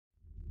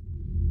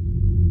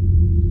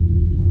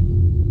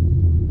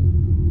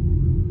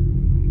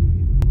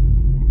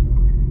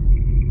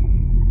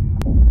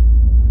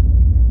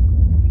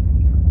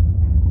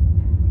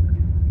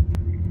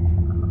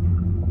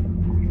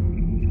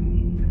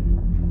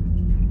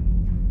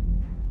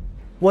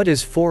What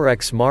is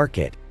Forex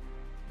market?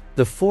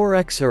 The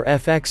Forex or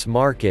FX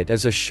market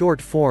is a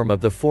short form of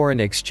the foreign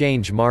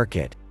exchange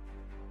market.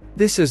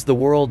 This is the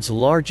world's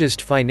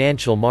largest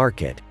financial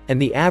market,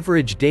 and the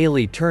average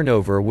daily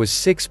turnover was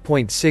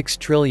 $6.6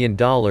 trillion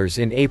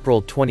in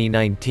April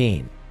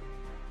 2019.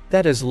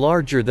 That is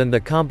larger than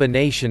the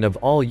combination of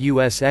all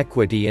U.S.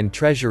 equity and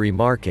Treasury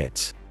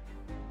markets.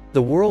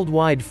 The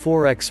worldwide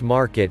Forex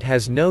market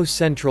has no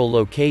central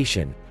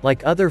location,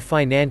 like other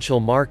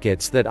financial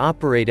markets that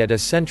operate at a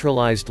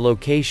centralized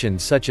location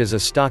such as a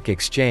stock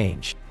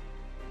exchange.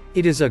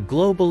 It is a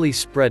globally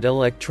spread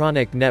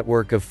electronic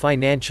network of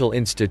financial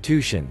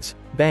institutions,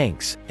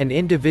 banks, and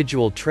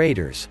individual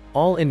traders,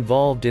 all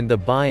involved in the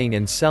buying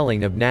and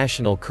selling of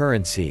national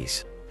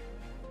currencies.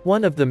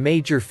 One of the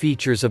major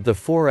features of the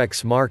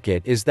Forex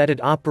market is that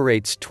it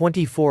operates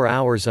 24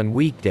 hours on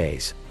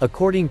weekdays,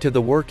 according to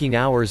the working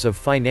hours of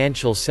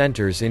financial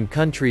centers in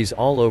countries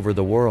all over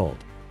the world.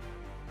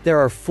 There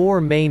are 4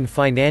 main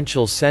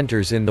financial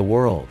centers in the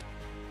world.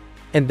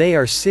 And they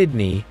are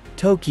Sydney,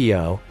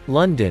 Tokyo,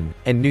 London,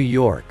 and New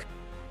York.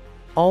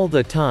 All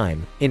the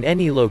time, in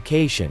any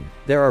location,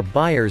 there are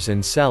buyers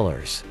and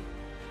sellers.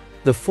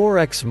 The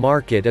Forex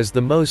market is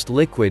the most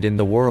liquid in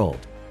the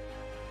world.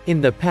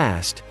 In the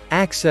past,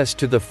 access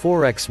to the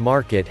Forex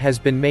market has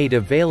been made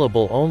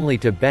available only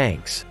to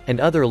banks and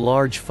other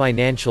large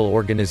financial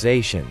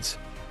organizations.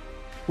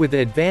 With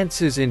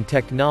advances in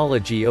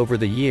technology over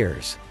the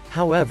years,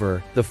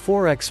 however, the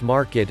Forex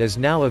market is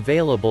now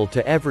available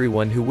to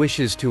everyone who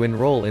wishes to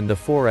enroll in the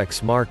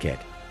Forex market.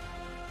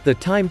 The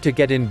time to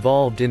get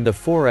involved in the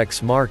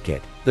Forex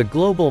market, the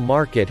global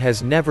market,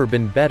 has never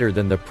been better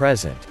than the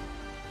present.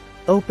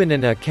 Open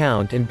an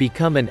account and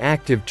become an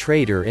active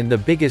trader in the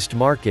biggest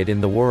market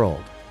in the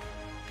world.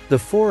 The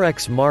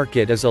Forex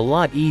market is a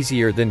lot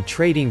easier than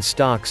trading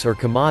stocks or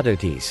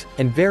commodities,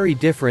 and very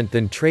different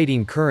than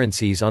trading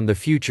currencies on the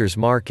futures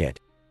market.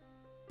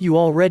 You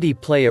already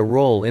play a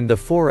role in the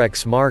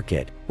Forex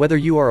market, whether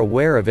you are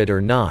aware of it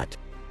or not.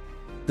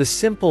 The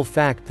simple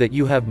fact that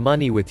you have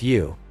money with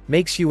you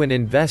makes you an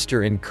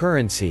investor in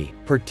currency,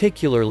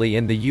 particularly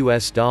in the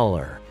US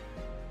dollar.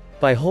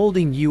 By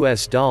holding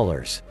US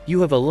dollars,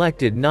 you have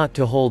elected not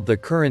to hold the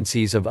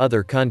currencies of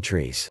other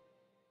countries.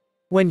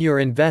 When you're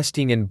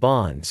investing in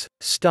bonds,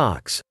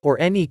 stocks, or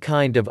any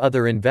kind of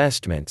other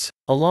investments,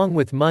 along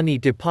with money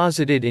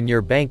deposited in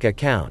your bank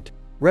account,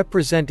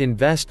 represent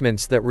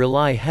investments that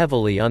rely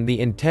heavily on the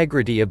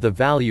integrity of the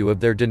value of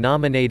their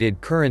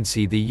denominated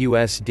currency, the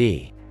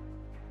USD.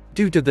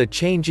 Due to the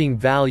changing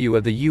value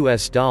of the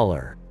US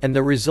dollar, and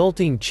the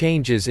resulting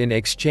changes in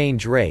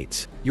exchange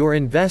rates, your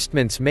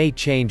investments may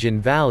change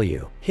in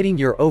value, hitting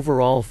your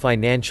overall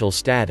financial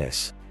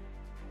status.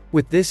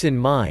 With this in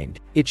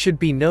mind, it should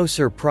be no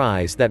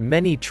surprise that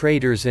many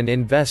traders and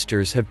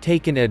investors have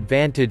taken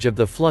advantage of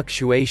the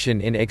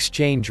fluctuation in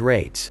exchange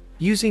rates,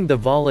 using the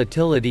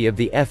volatility of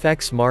the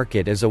FX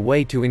market as a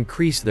way to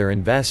increase their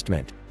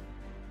investment.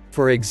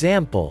 For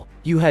example,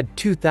 you had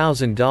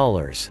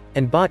 $2,000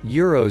 and bought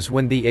euros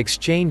when the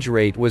exchange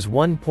rate was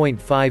 1.50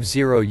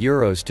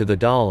 euros to the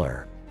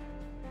dollar.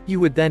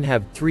 You would then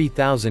have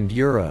 3,000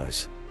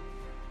 euros.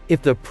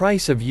 If the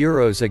price of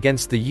euros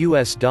against the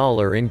US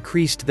dollar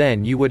increased,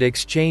 then you would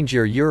exchange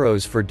your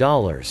euros for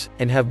dollars,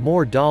 and have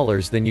more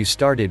dollars than you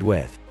started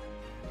with.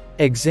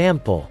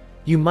 Example,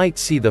 you might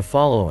see the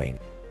following.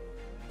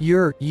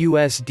 Your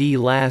USD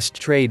last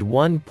trade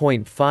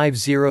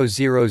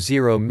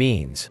 1.5000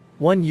 means,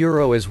 1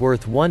 euro is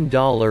worth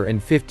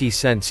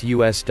 $1.50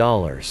 US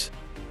dollars.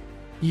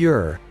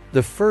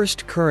 The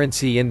first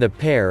currency in the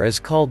pair is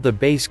called the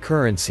base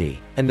currency,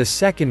 and the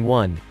second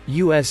one,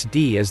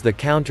 USD, is the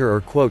counter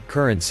or quote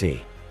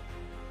currency.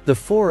 The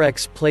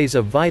Forex plays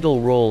a vital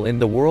role in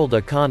the world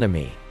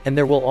economy, and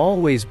there will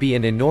always be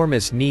an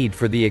enormous need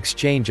for the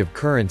exchange of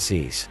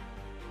currencies.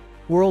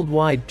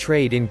 Worldwide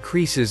trade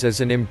increases as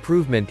an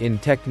improvement in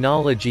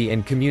technology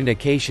and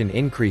communication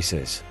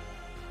increases.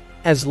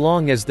 As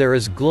long as there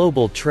is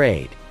global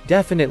trade,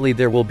 definitely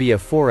there will be a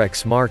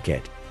Forex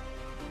market.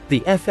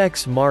 The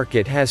FX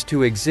market has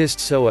to exist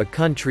so a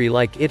country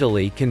like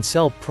Italy can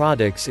sell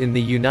products in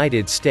the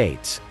United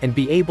States, and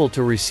be able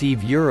to receive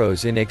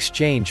euros in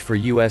exchange for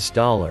US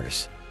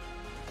dollars.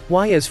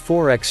 Why is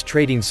Forex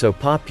trading so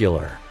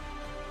popular?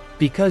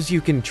 Because you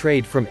can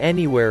trade from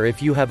anywhere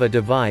if you have a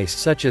device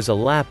such as a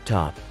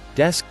laptop,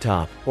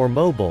 desktop, or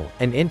mobile,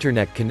 and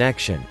internet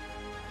connection.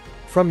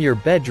 From your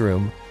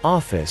bedroom,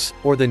 office,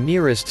 or the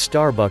nearest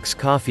Starbucks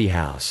coffee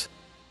house.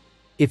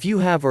 If you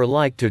have or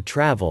like to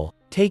travel,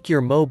 take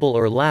your mobile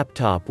or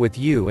laptop with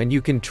you and you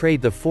can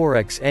trade the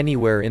Forex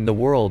anywhere in the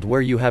world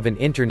where you have an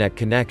internet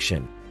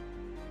connection.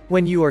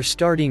 When you are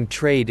starting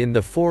trade in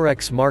the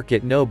Forex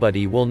market,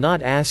 nobody will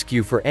not ask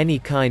you for any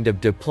kind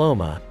of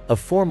diploma, a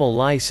formal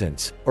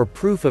license, or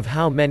proof of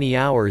how many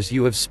hours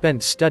you have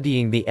spent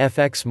studying the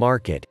FX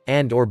market,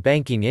 and/or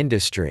banking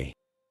industry.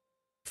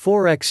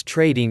 Forex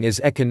trading is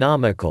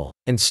economical,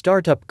 and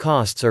startup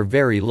costs are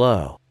very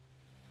low.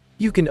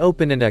 You can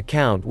open an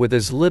account with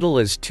as little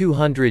as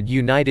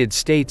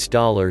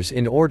 $200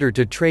 in order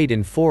to trade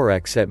in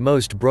Forex at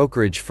most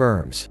brokerage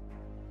firms.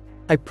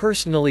 I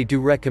personally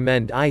do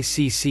recommend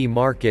ICC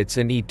Markets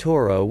and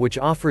eToro, which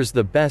offers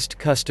the best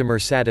customer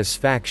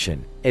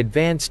satisfaction,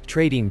 advanced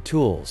trading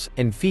tools,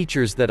 and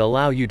features that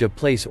allow you to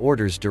place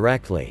orders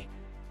directly.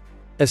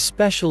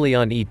 Especially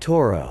on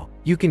eToro,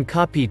 you can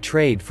copy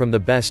trade from the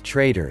best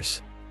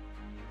traders.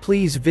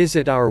 Please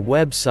visit our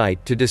website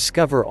to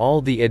discover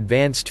all the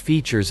advanced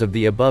features of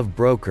the above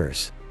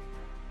brokers.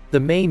 The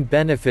main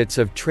benefits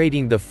of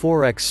trading the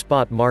Forex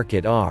spot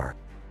market are: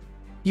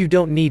 you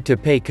don't need to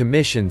pay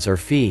commissions or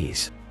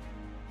fees.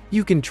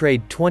 You can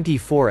trade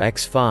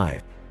 24x5.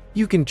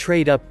 You can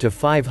trade up to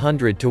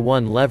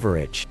 500-to-1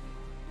 leverage.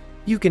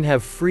 You can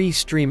have free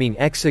streaming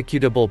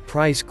executable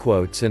price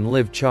quotes and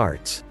live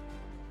charts.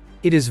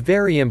 It is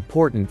very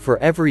important for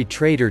every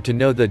trader to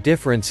know the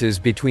differences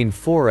between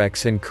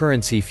Forex and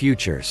currency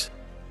futures.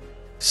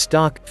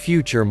 Stock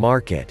future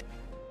market.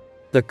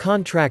 The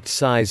contract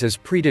size is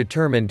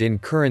predetermined in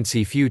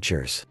currency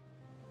futures.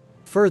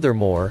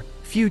 Furthermore,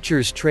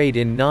 futures trade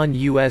in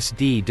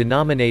non-USD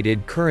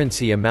denominated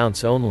currency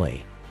amounts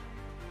only.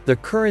 The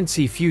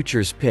currency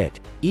futures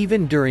pit,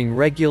 even during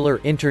regular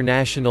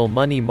international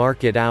money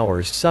market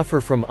hours,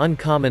 suffer from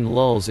uncommon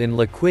lulls in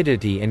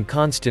liquidity and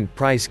constant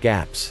price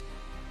gaps.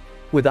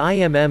 With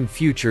IMM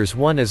futures,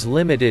 one is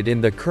limited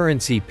in the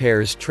currency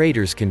pairs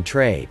traders can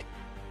trade.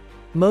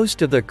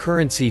 Most of the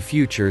currency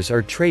futures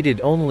are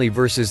traded only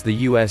versus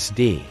the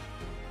USD.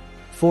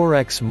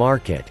 Forex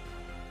market.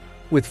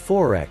 With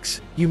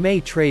Forex, you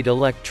may trade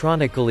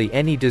electronically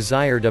any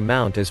desired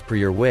amount as per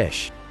your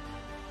wish.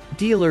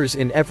 Dealers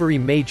in every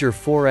major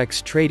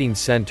Forex trading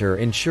center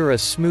ensure a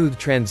smooth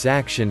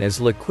transaction as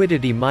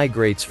liquidity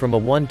migrates from a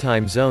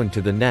one-time zone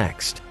to the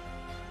next.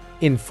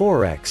 In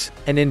Forex,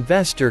 an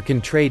investor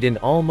can trade in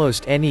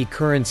almost any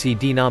currency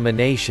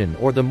denomination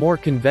or the more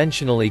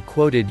conventionally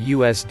quoted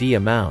USD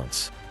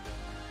amounts.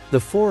 The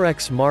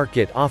Forex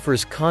market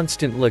offers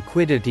constant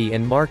liquidity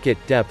and market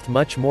depth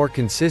much more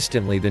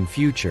consistently than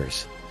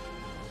futures.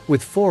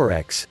 With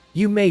Forex,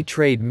 you may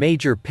trade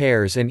major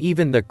pairs and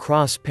even the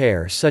cross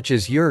pair such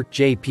as EUR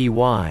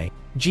JPY,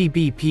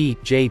 GBP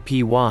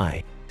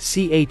JPY,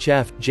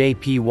 CHF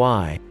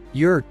JPY,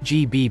 EUR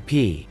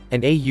GBP,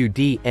 and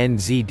AUD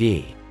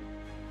NZD.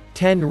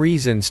 10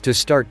 reasons to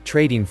start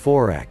trading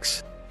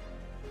Forex.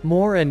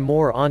 More and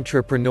more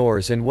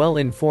entrepreneurs and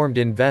well-informed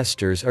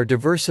investors are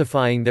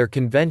diversifying their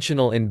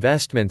conventional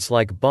investments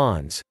like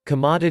bonds,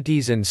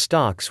 commodities and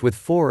stocks with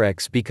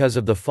Forex because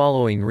of the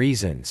following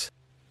reasons.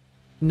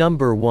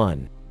 Number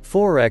 1.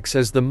 Forex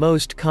is the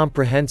most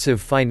comprehensive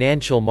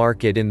financial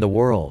market in the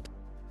world.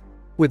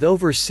 With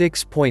over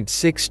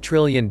 $6.6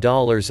 trillion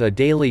a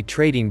daily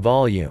trading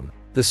volume,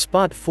 the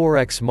spot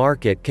Forex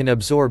market can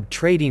absorb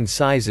trading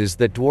sizes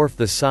that dwarf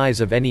the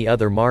size of any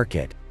other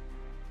market.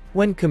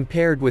 When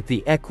compared with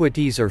the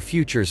equities or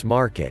futures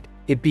market,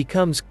 it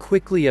becomes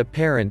quickly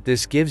apparent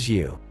this gives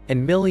you,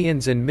 and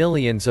millions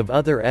of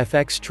other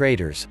FX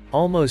traders,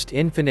 almost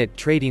infinite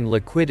trading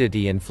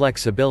liquidity and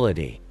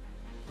flexibility.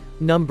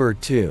 Number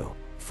 2.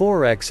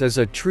 Forex is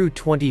a true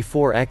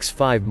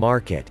 24x5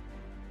 market.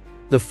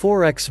 The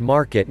Forex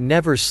market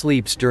never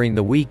sleeps during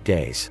the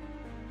weekdays.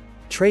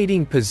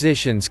 Trading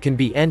positions can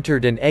be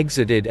entered and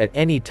exited at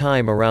any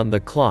time around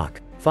the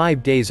clock,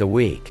 5 days a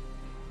week.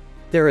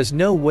 There is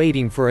no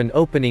waiting for an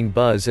opening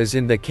buzz as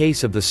in the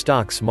case of the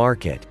stocks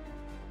market.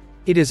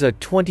 It is a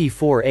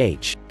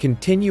 24H,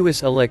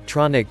 continuous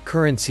electronic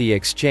currency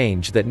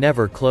exchange that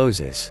never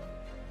closes.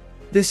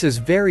 This is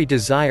very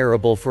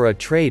desirable for a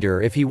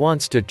trader if he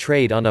wants to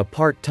trade on a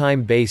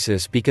part-time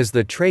basis because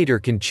the trader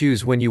can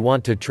choose when you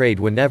want to trade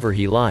whenever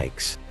he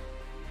likes.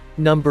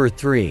 Number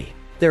 3.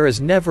 There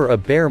is never a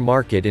bear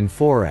market in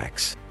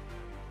Forex.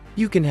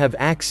 You can have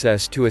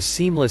access to a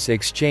seamless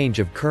exchange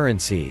of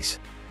currencies.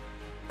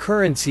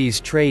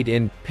 Currencies trade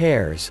in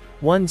pairs.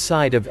 One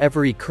side of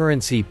every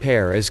currency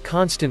pair is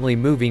constantly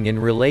moving in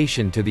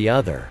relation to the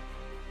other.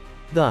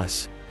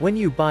 Thus, when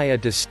you buy a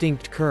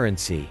distinct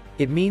currency,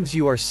 it means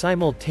you are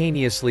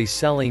simultaneously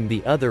selling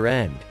the other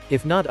end,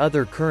 if not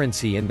other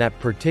currency in that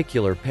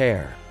particular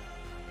pair.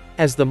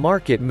 As the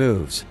market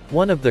moves,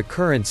 one of the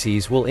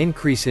currencies will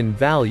increase in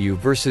value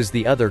versus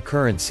the other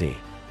currency.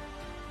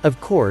 Of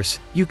course,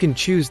 you can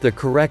choose the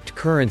correct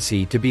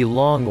currency to be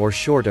long or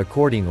short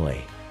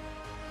accordingly.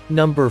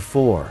 Number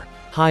 4.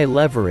 High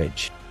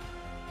leverage.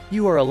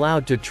 You are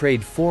allowed to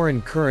trade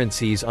foreign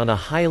currencies on a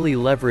highly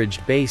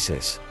leveraged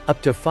basis,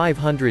 up to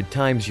 500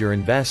 times your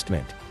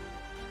investment.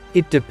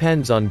 It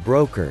depends on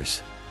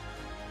brokers.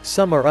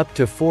 Some are up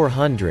to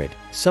 400,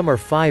 some are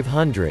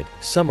 500,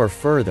 some are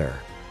further.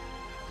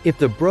 If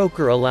the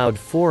broker allowed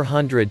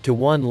 400 to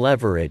 1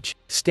 leverage,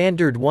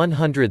 standard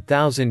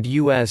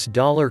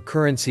 $100,000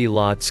 currency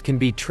lots can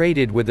be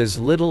traded with as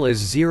little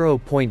as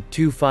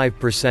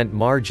 0.25%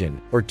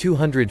 margin, or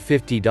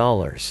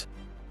 $250.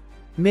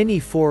 Mini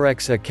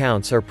Forex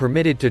accounts are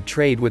permitted to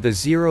trade with a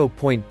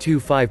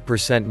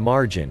 0.25%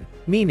 margin,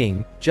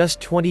 Meaning, just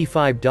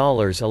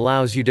 $25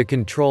 allows you to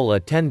control a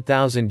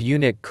 10,000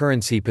 unit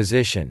currency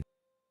position.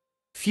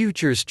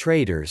 Futures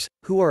traders,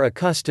 who are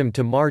accustomed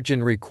to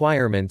margin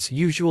requirements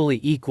usually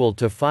equal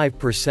to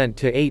 5%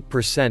 to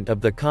 8%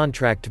 of the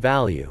contract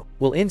value,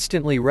 will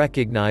instantly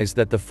recognize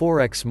that the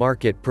Forex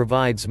market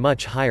provides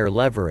much higher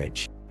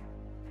leverage.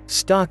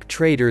 Stock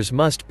traders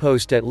must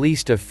post at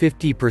least a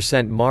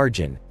 50%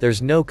 margin,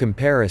 there's no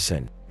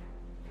comparison.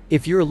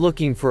 If you're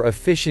looking for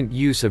efficient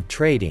use of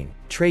trading,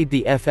 trade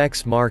the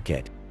FX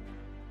market.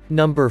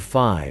 Number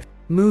 5.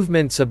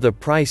 Movements of the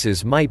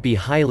prices might be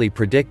highly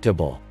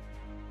predictable.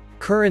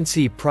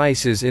 Currency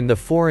prices in the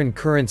foreign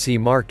currency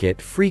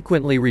market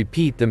frequently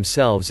repeat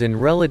themselves in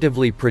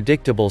relatively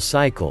predictable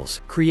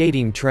cycles,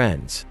 creating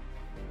trends.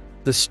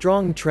 The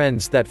strong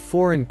trends that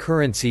foreign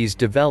currencies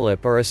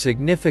develop are a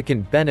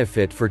significant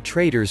benefit for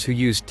traders who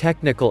use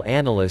technical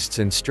analysts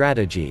and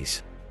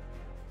strategies.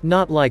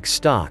 Not like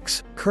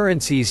stocks,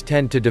 currencies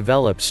tend to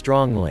develop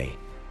strongly.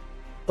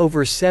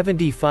 Over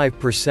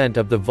 75%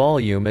 of the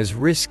volume is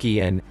risky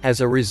and, as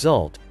a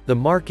result, the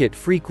market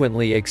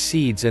frequently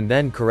exceeds and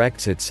then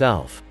corrects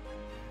itself.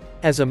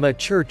 As a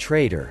mature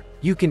trader,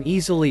 you can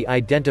easily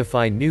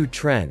identify new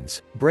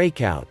trends,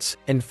 breakouts,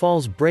 and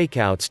false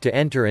breakouts to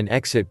enter and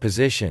exit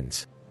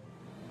positions.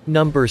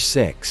 Number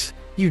 6.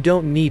 You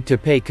don't need to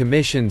pay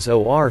commissions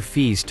or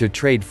fees to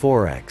trade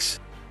Forex.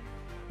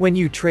 When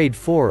you trade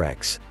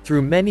Forex,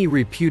 through many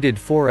reputed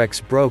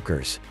Forex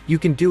brokers, you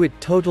can do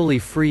it totally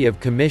free of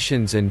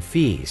commissions and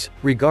fees,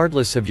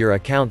 regardless of your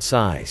account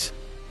size.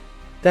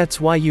 That's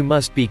why you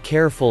must be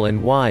careful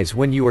and wise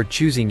when you are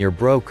choosing your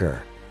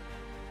broker.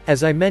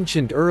 As I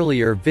mentioned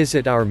earlier,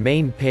 visit our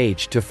main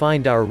page to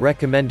find our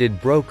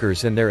recommended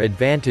brokers and their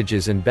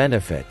advantages and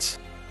benefits.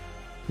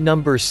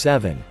 Number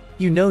 7.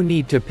 You no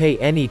need to pay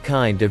any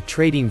kind of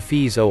trading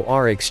fees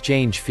or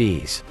exchange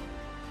fees.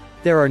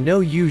 There are no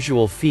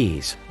usual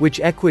fees, which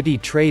equity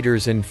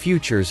traders and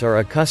futures are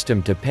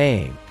accustomed to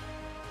paying.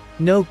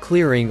 No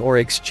clearing or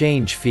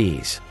exchange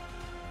fees.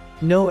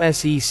 No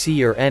SEC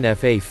or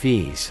NFA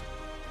fees.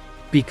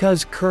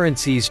 Because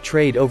currencies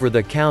trade over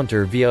the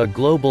counter via a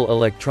global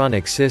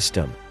electronic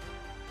system.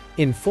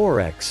 In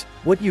Forex,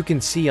 what you can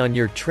see on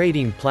your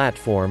trading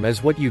platform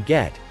is what you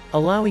get,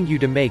 allowing you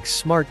to make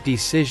smart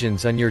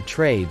decisions on your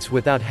trades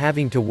without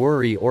having to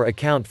worry or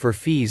account for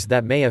fees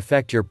that may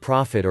affect your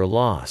profit or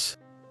loss.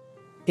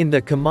 In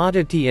the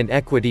commodity and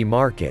equity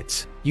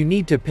markets, you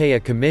need to pay a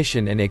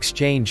commission and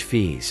exchange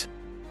fees.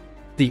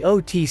 The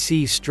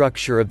OTC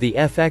structure of the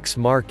FX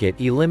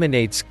market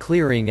eliminates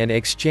clearing and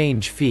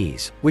exchange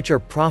fees, which are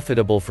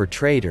profitable for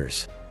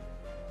traders.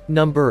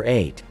 Number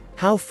 8.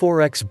 How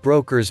Forex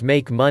brokers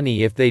make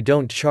money if they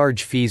don't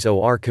charge fees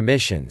or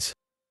commissions.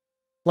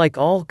 Like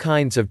all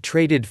kinds of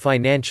traded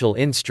financial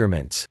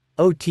instruments,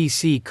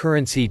 OTC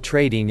currency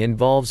trading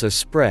involves a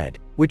spread,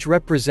 which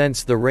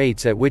represents the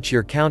rates at which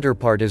your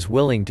counterpart is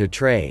willing to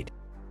trade.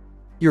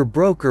 Your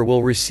broker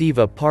will receive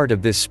a part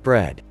of this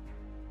spread.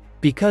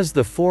 Because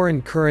the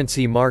foreign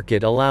currency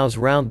market allows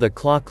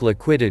round-the-clock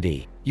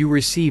liquidity, you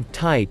receive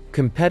tight,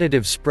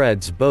 competitive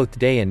spreads both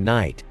day and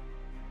night.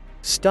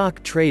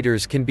 Stock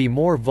traders can be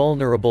more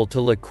vulnerable to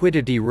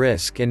liquidity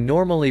risk and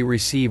normally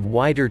receive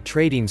wider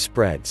trading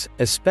spreads,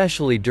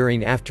 especially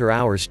during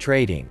after-hours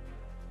trading.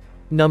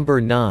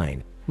 Number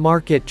 9.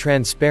 Market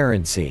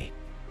transparency.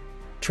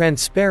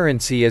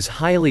 Transparency is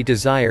highly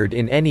desired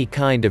in any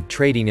kind of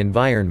trading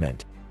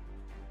environment.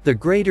 The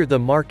greater the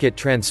market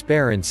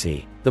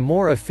transparency, the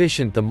more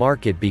efficient the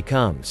market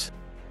becomes.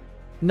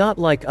 Not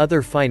like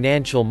other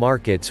financial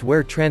markets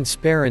where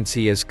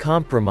transparency is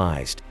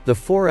compromised, the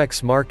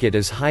Forex market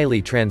is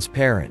highly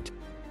transparent.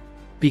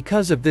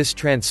 Because of this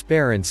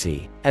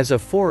transparency, as a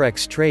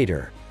Forex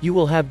trader, you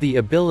will have the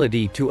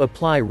ability to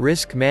apply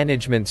risk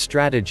management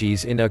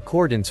strategies in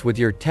accordance with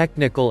your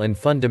technical and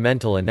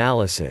fundamental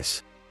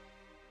analysis.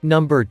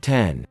 Number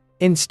 10.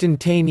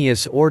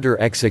 Instantaneous order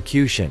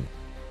execution.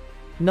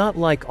 Not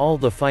like all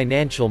the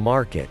financial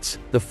markets,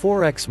 the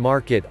Forex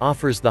market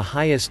offers the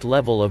highest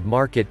level of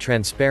market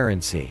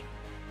transparency.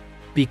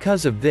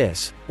 Because of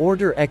this,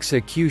 order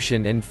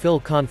execution and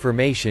fill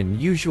confirmation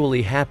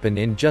usually happen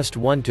in just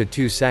 1 to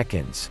 2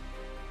 seconds.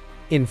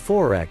 In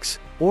Forex,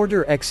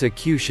 order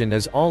execution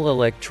is all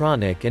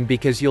electronic, and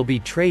because you'll be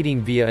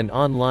trading via an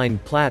online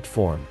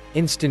platform,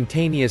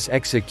 instantaneous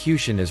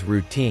execution is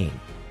routine.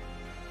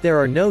 There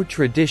are no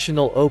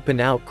traditional open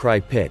outcry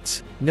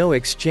pits, no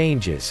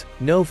exchanges,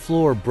 no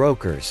floor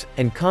brokers,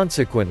 and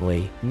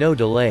consequently, no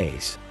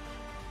delays.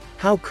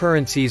 How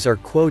currencies are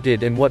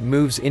quoted and what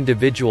moves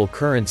individual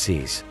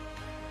currencies.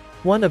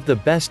 One of the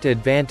best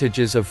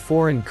advantages of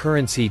foreign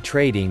currency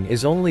trading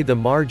is only the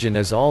margin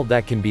is all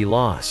that can be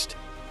lost.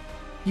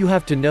 You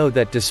have to know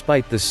that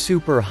despite the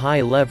super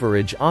high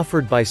leverage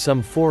offered by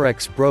some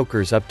Forex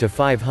brokers up to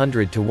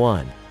 500 to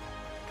 1.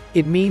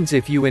 It means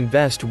if you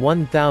invest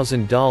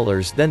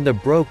 $1,000, then the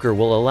broker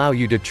will allow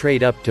you to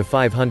trade up to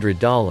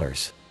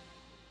 $500.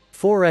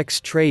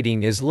 Forex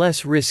trading is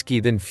less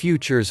risky than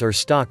futures or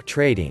stock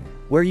trading,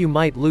 where you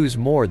might lose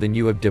more than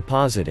you have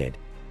deposited.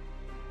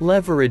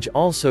 Leverage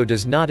also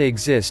does not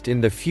exist in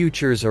the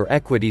futures or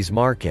equities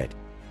market.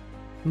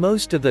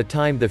 Most of the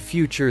time the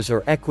futures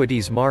or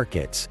equities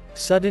markets,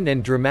 sudden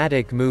and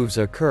dramatic moves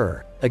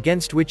occur,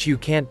 against which you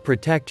can't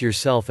protect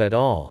yourself at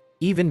all,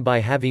 even by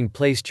having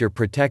placed your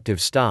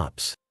protective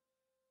stops.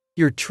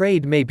 Your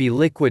trade may be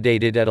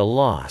liquidated at a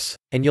loss,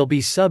 and you'll be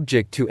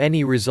subject to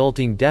any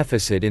resulting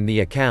deficit in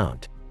the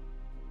account.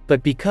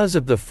 But because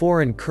of the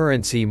foreign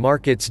currency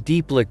market's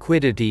deep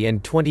liquidity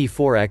and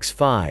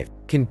 24x5,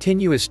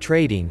 continuous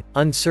trading,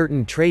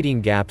 uncertain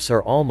trading gaps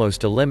are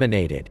almost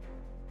eliminated.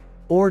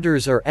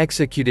 Orders are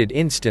executed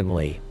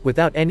instantly,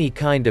 without any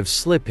kind of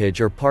slippage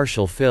or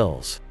partial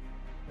fills.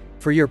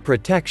 For your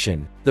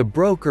protection, the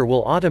broker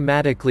will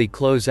automatically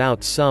close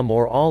out some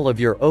or all of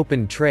your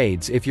open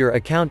trades if your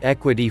account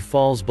equity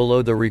falls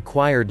below the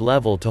required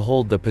level to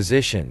hold the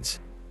positions.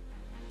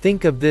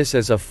 Think of this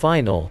as a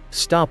final,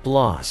 stop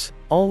loss,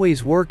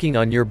 always working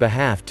on your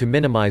behalf to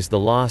minimize the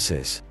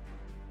losses.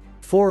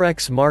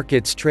 Forex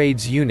markets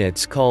trades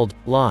units called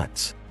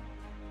lots.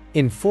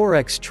 In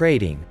Forex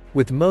trading,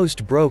 with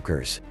most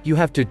brokers, you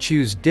have to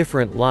choose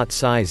different lot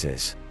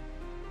sizes.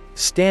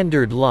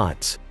 Standard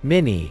lots,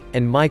 mini,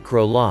 and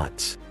micro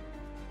lots.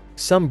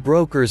 Some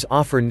brokers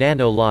offer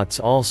nano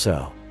lots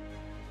also.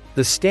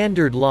 The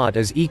standard lot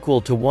is equal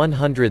to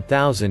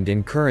 100,000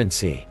 in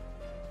currency.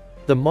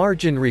 The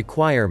margin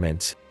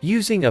requirements,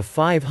 using a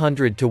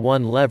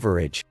 500-to-1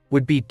 leverage,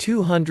 would be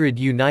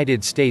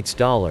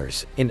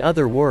 $200. In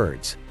other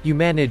words, you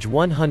manage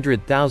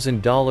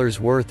 $100,000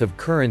 worth of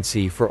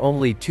currency for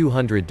only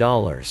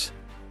 $200.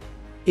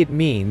 It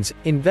means,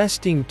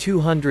 investing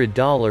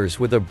 $200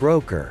 with a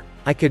broker,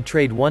 I could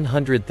trade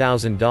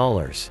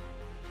 $100,000.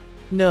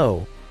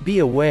 No, be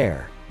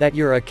aware that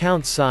your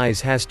account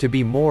size has to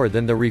be more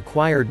than the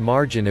required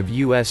margin of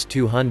US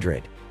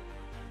 200.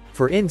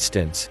 For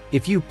instance,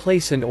 if you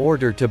place an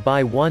order to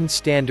buy one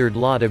standard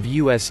lot of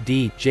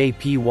USD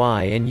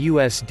JPY and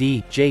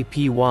USD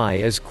JPY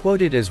is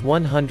quoted as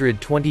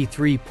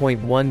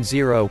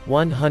 123.10,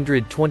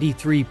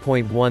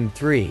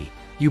 123.13,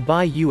 you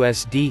buy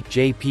USD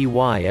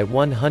JPY at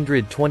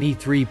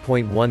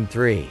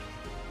 123.13.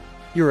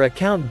 Your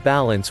account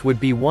balance would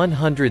be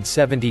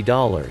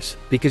 $170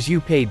 because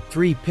you paid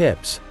 3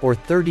 pips, or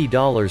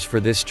 $30 for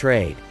this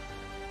trade.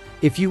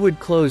 If you would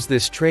close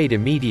this trade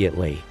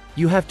immediately,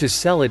 you have to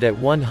sell it at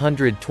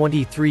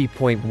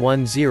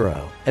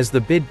 123.10 as the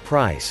bid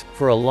price,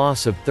 for a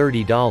loss of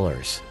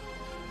 $30.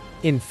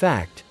 In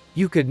fact,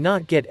 you could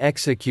not get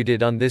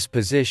executed on this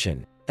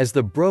position, as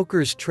the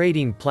broker's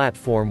trading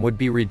platform would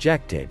be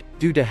rejected,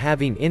 due to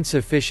having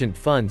insufficient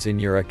funds in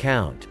your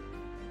account.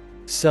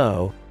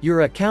 So,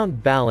 your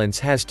account balance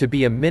has to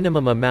be a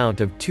minimum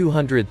amount of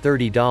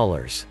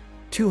 $230.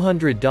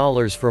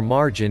 $200 for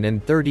margin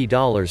and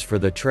 $30 for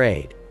the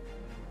trade.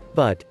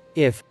 But,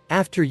 if,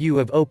 after you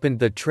have opened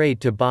the trade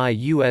to buy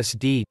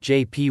USD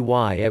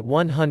JPY at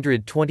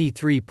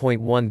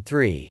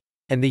 123.13,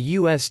 and the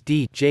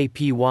USD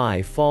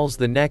JPY falls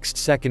the next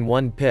second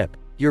 1 pip,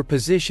 your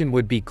position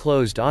would be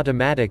closed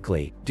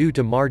automatically, due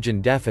to margin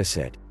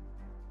deficit.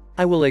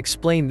 I will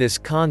explain this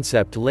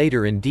concept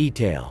later in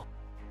detail.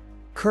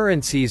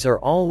 Currencies are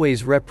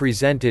always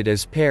represented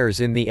as pairs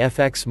in the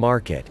FX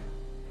market.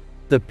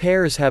 The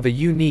pairs have a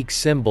unique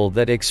symbol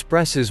that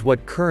expresses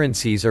what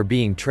currencies are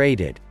being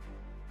traded.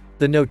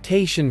 The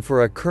notation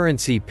for a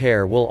currency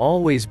pair will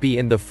always be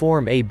in the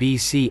form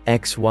ABC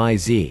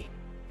XYZ.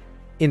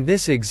 In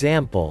this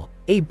example,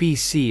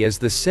 ABC is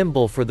the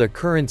symbol for the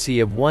currency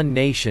of one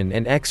nation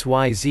and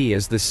XYZ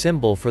is the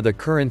symbol for the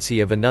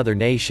currency of another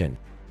nation.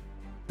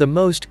 The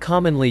most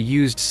commonly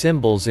used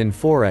symbols in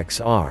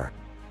Forex are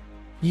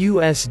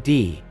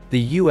USD, the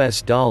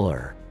US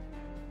dollar;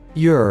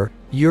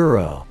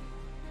 Euro;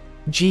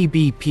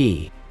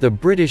 GBP, the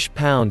British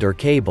pound or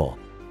cable;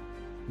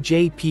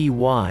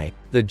 JPY,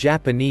 the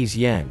Japanese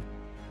yen;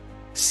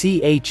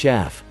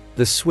 CHF,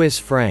 the Swiss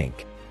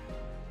franc;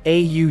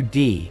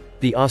 AUD,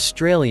 the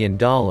Australian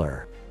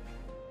dollar;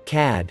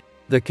 CAD,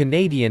 the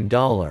Canadian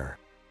dollar.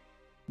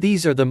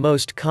 These are the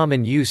most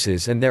common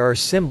uses and there are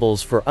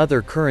symbols for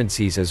other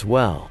currencies as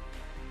well.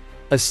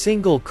 A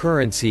single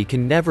currency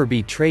can never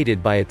be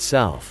traded by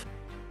itself.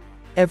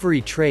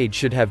 Every trade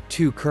should have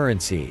 2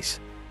 currencies.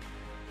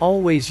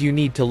 Always you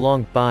need to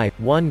long buy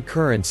one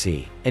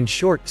currency, and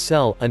short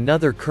sell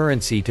another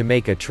currency to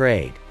make a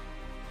trade.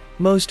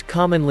 Most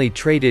commonly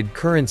traded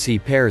currency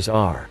pairs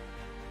are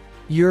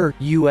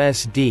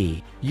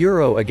USD,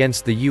 Euro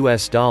against the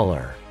US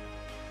dollar;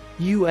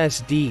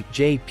 USD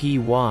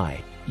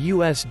JPY,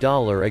 US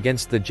dollar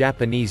against the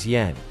Japanese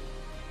yen;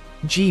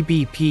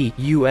 GBP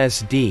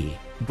USD,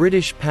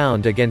 British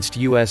pound against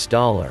US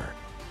dollar;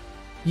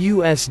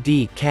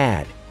 USD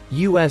CAD,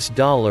 US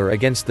dollar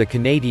against the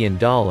Canadian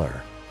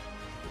dollar;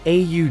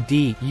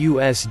 AUD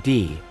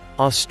USD,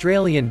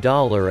 Australian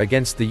dollar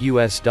against the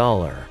US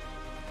dollar;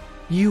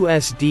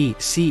 USD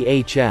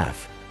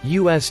CHF,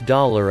 US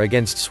dollar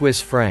against Swiss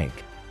franc;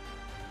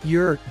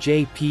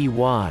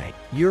 JPY,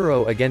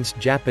 Euro against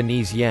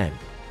Japanese yen.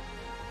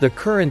 The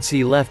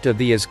currency left of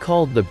the is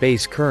called the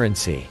base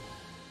currency.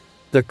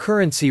 The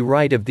currency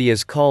right of the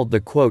is called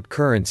the quote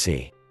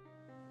currency.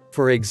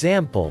 For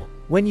example,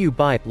 when you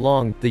buy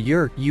long the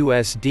EUR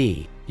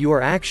USD, you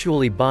are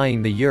actually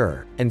buying the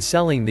EUR and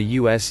selling the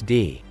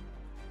USD.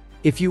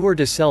 If you were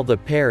to sell the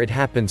pair, it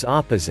happens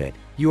opposite.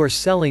 You are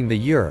selling the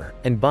EUR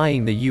and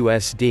buying the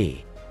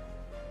USD.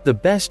 The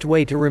best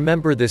way to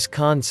remember this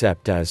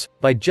concept is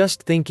by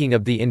just thinking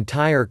of the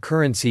entire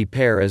currency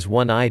pair as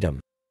one item.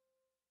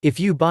 If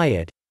you buy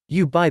it,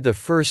 you buy the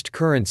first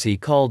currency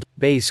called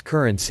base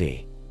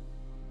currency,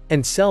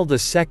 and sell the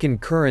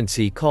second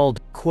currency called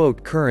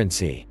quote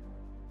currency.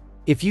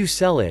 If you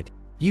sell it,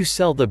 you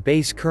sell the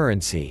base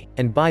currency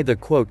and buy the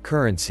quote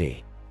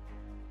currency.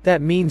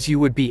 That means you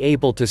would be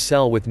able to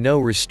sell with no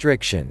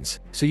restrictions,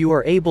 so you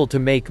are able to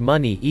make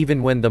money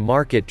even when the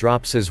market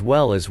drops as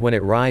well as when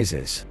it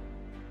rises.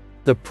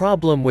 The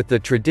problem with the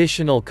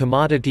traditional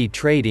commodity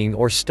trading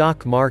or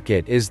stock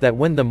market is that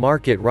when the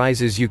market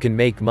rises you can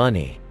make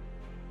money.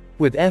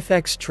 With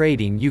FX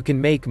trading you can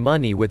make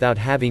money without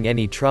having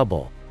any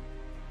trouble.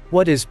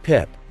 What is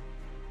pip?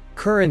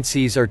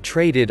 Currencies are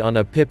traded on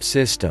a pip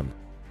system.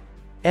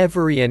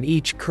 Every and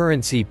each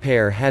currency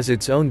pair has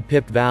its own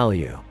pip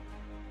value.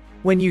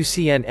 When you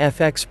see an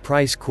FX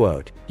price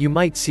quote, you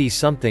might see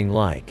something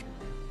like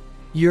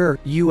EUR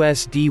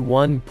USD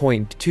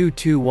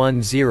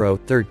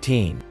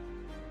 1.221013.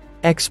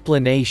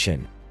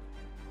 Explanation: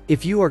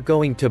 if you are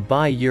going to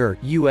buy EUR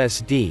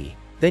USD,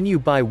 then you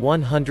buy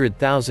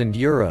 100,000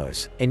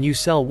 euros, and you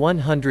sell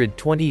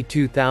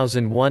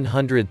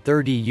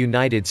 122,130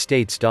 United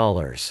States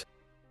dollars.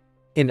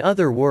 In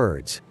other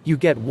words, you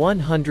get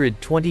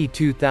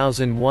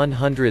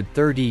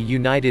 122,130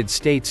 United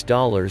States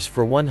dollars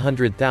for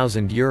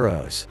 100,000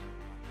 euros.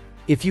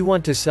 If you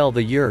want to sell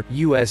the EUR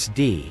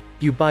USD,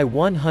 you buy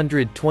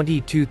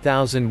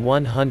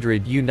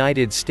 122,100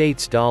 United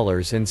States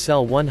dollars and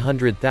sell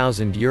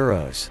 100,000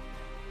 euros.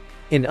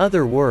 In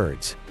other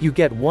words, you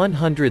get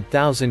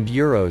 100,000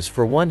 euros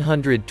for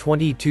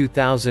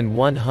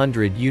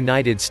 122,100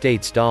 United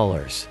States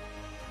dollars.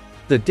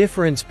 The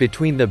difference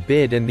between the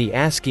bid and the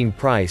asking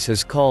price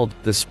is called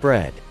the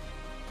spread.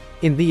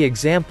 In the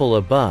example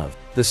above,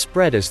 the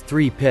spread is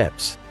 3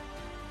 pips.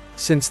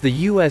 Since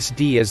the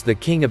USD is the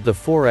king of the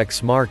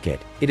Forex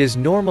market, it is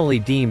normally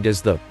deemed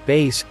as the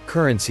base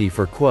currency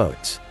for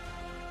quotes.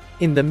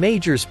 In the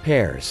majors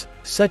pairs,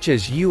 such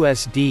as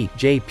USD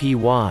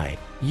JPY,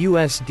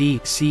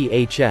 USD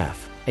CHF,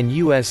 and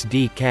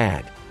USD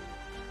CAD.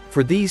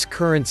 For these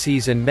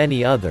currencies and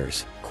many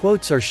others,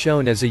 quotes are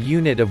shown as a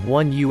unit of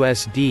 1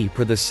 USD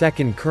per the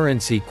second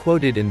currency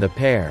quoted in the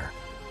pair.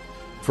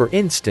 For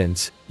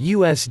instance,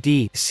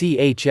 USD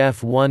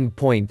CHF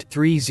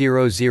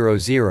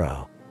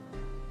 1.3000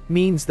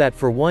 means that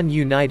for 1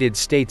 United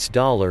States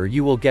dollar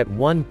you will get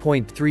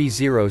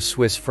 1.30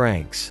 Swiss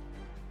francs.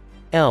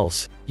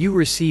 Else, you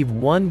receive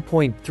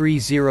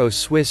 1.30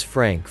 Swiss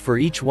franc for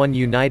each 1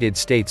 United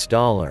States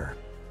dollar.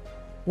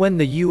 When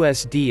the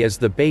USD is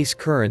the base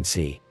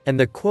currency, and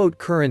the quote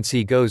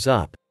currency goes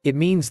up, it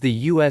means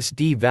the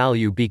USD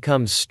value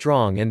becomes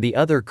strong and the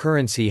other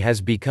currency has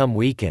become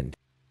weakened.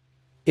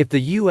 If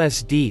the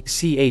USD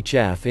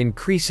CHF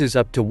increases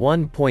up to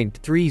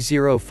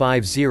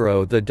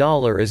 1.3050, the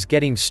dollar is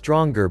getting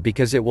stronger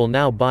because it will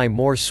now buy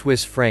more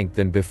Swiss franc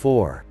than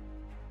before.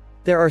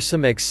 There are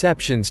some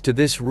exceptions to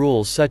this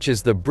rule such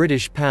as the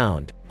British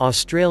pound,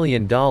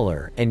 Australian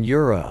dollar, and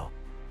euro.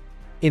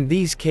 In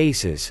these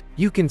cases,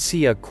 you can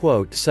see a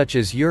quote such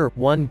as EUR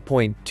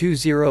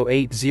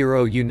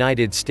 1.2080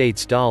 United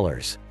States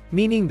dollars,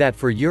 meaning that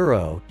for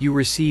euro, you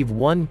receive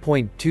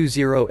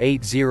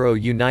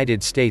 1.2080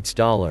 United States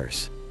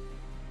dollars.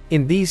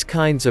 In these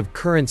kinds of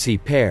currency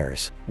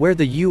pairs, where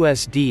the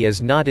USD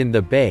is not in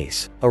the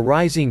base, a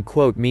rising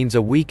quote means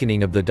a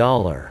weakening of the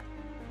dollar,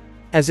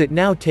 as it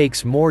now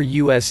takes more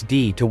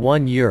USD to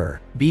 1 EUR,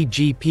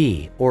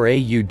 BGP, or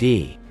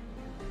AUD.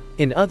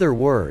 In other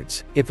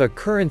words, if a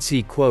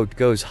currency quote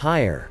goes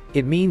higher,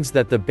 it means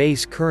that the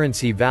base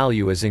currency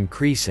value is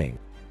increasing.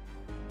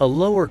 A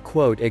lower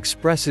quote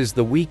expresses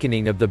the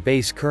weakening of the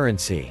base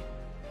currency.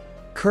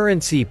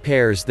 Currency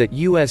pairs that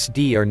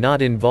USD are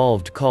not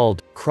involved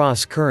called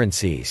cross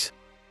currencies.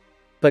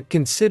 But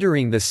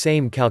considering the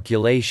same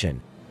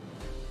calculation,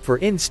 for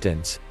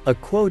instance, a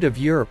quote of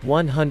EUR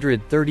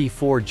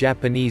 134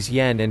 Japanese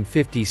yen and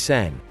 50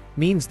 sen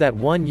means that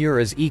 1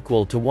 EUR is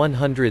equal to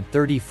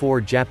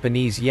 134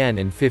 Japanese yen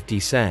and 50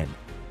 sen.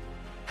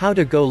 How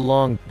to go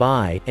long,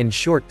 buy, and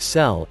short,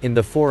 sell in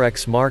the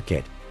Forex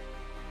market.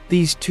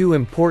 These two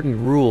important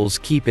rules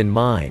keep in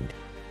mind.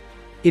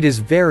 It is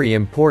very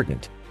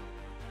important.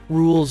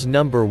 Rules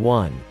number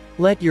 1.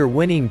 Let your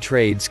winning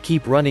trades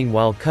keep running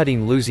while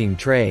cutting losing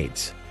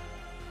trades.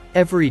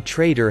 Every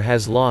trader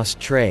has lost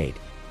trade.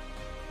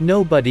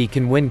 Nobody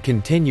can win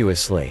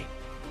continuously.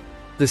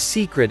 The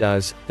secret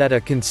is that a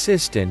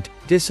consistent,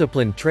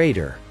 disciplined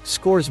trader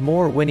scores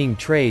more winning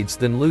trades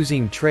than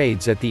losing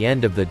trades at the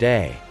end of the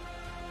day.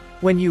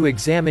 When you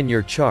examine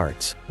your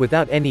charts,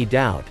 without any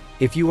doubt,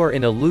 if you are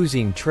in a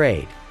losing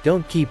trade,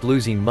 don't keep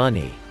losing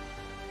money.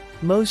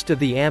 Most of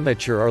the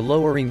amateur are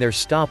lowering their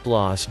stop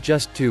loss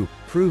just to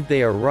prove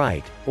they are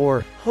right,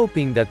 or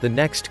hoping that the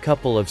next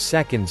couple of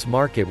seconds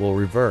market will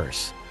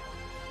reverse.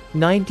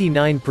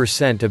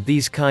 99% of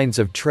these kinds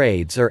of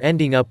trades are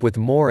ending up with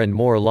more and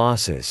more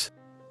losses.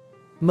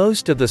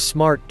 Most of the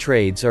smart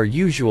trades are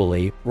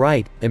usually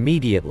right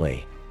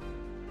immediately.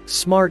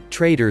 Smart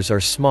traders are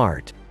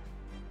smart.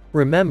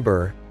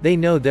 Remember, they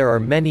know there are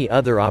many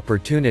other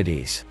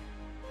opportunities.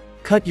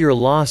 Cut your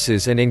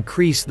losses and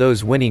increase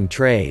those winning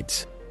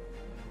trades.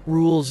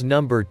 Rules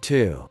number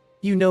 2.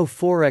 You know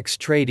Forex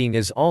trading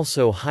is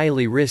also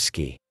highly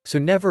risky, so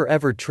never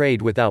ever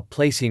trade without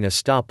placing a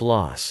stop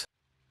loss.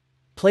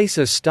 Place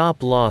a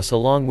stop loss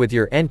along with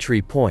your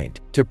entry point,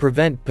 to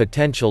prevent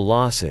potential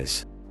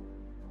losses.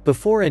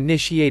 Before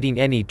initiating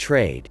any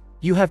trade,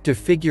 you have to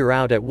figure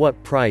out at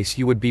what price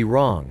you would be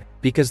wrong,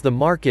 because the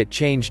market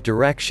changed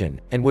direction,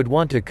 and would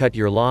want to cut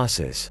your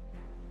losses.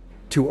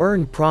 To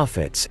earn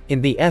profits,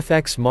 in the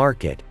FX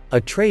market,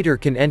 a trader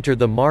can enter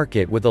the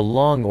market with a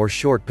long or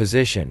short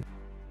position.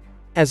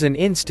 As an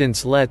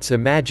instance, let's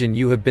imagine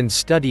you have been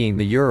studying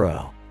the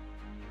euro.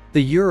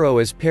 The euro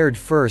is paired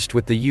first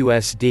with the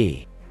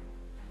USD.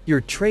 Your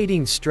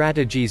trading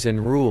strategies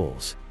and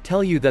rules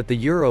tell you that the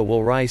euro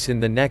will rise in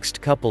the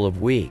next couple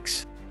of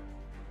weeks.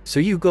 So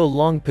you go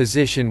long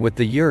position with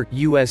the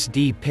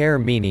EUR-USD pair,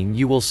 meaning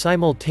you will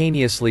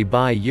simultaneously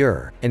buy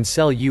EUR and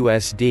sell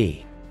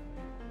USD.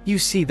 You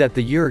see that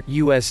the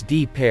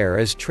EUR-USD pair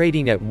is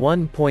trading at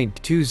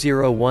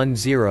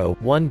 1.2010,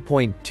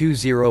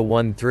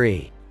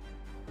 1.2013.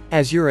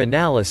 As your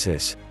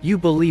analysis, you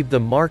believe the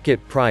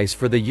market price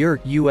for the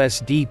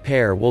EUR-USD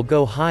pair will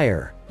go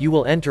higher, you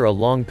will enter a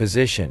long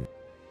position.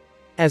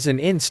 As an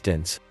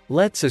instance,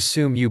 let's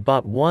assume you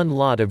bought one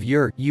lot of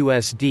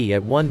EUR-USD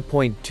at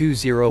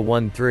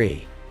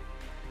 1.2013.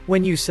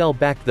 When you sell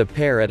back the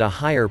pair at a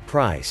higher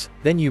price,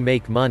 then you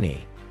make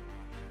money.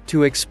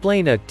 To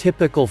explain a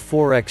typical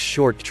Forex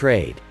short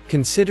trade,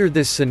 consider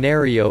this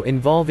scenario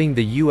involving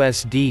the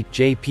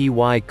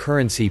USD-JPY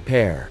currency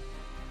pair.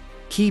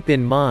 Keep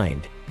in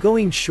mind,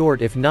 going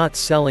short if not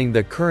selling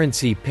the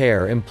currency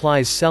pair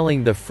implies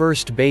selling the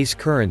first base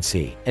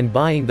currency, and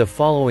buying the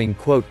following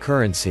quote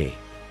currency.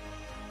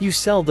 You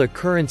sell the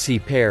currency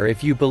pair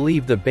if you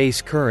believe the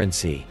base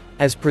currency,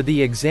 as per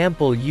the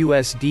example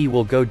USD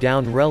will go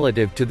down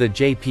relative to the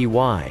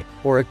JPY,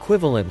 or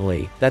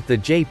equivalently, that the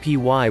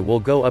JPY will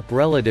go up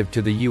relative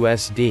to the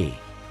USD.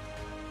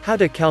 How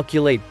to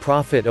calculate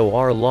profit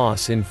or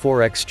loss in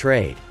Forex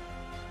trade?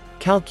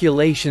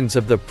 Calculations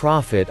of the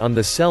profit on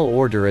the sell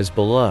order is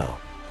below.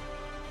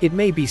 It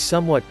may be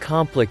somewhat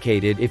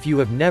complicated if you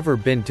have never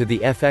been to the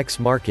FX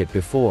market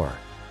before.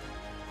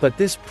 But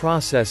this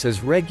process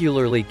is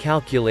regularly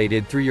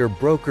calculated through your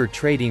broker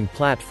trading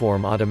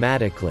platform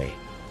automatically.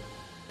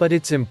 But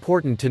it's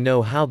important to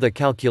know how the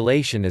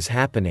calculation is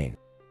happening.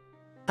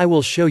 I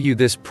will show you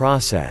this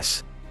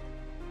process,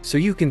 so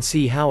you can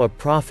see how a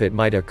profit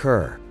might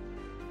occur.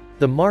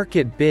 The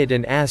market bid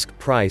and ask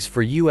price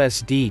for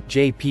USD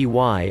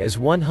JPY is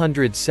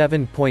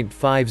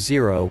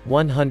 107.50,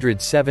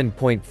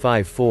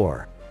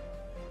 107.54.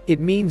 It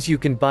means you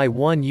can buy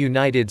 $1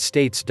 United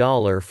States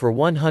dollar for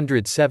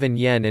 107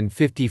 yen and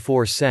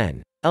 54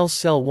 cents, else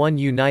sell $1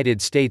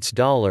 United States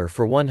dollar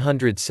for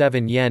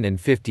 107 yen and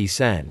 50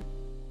 cents.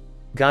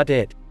 Got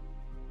it?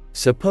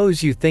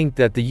 Suppose you think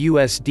that the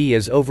USD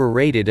is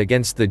overrated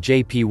against the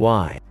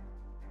JPY.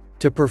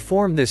 To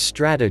perform this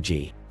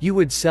strategy, you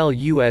would sell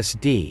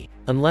USD,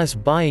 unless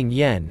buying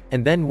yen,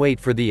 and then wait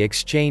for the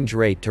exchange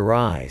rate to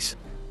rise.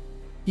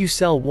 You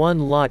sell one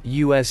lot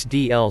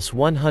USD else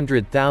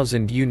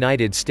 100,000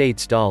 United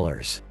States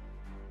dollars.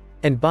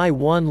 And buy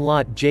one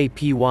lot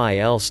JPY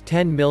else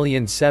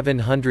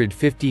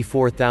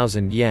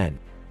 10,754,000 yen.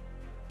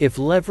 If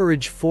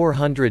leverage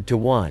 400 to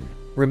 1,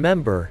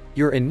 remember,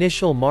 your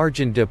initial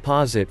margin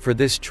deposit for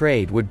this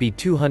trade would be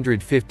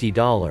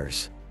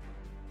 $250.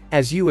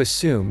 As you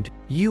assumed,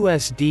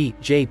 USD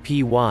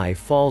JPY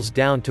falls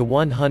down to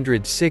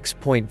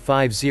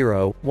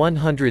 106.50,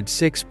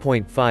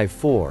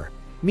 106.54.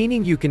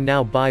 Meaning you can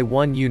now buy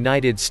 $1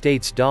 United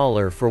States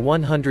dollar for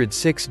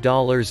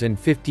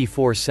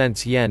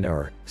 $106.54 yen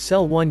or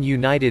sell $1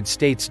 United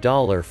States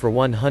dollar for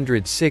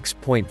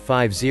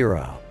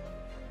 106.50.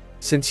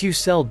 Since you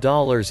sell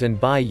dollars and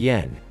buy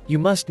yen, you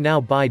must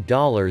now buy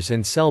dollars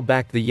and sell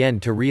back the yen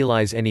to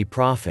realize any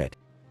profit.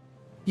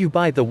 You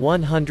buy the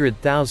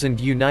 100,000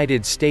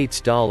 United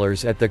States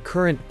dollars at the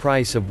current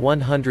price of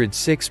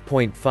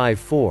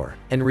 106.54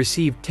 and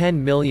receive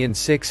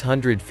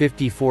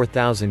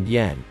 10,654,000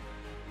 yen.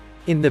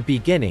 In the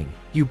beginning,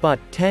 you bought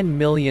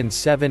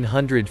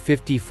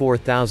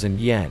 10,754,000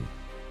 yen.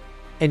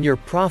 And your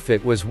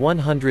profit was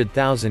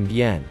 100,000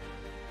 yen.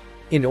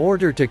 In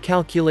order to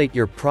calculate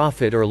your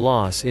profit or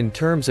loss in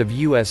terms of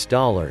US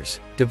dollars,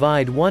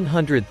 divide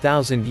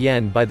 100,000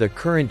 yen by the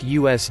current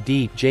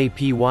USD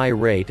JPY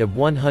rate of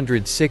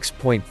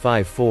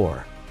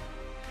 106.54.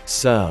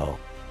 So,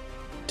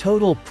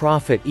 total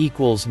profit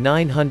equals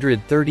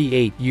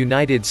 938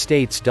 United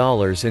States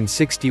dollars and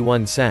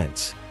 61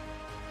 cents.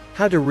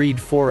 How to read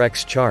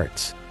Forex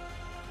charts.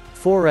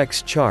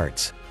 Forex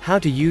charts, how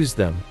to use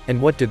them,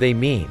 and what do they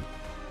mean?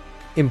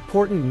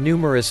 Important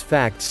numerous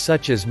facts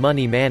such as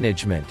money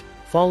management,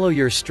 follow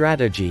your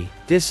strategy,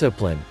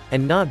 discipline,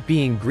 and not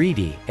being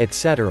greedy,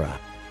 etc.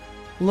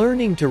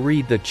 Learning to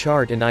read the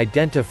chart and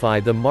identify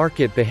the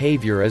market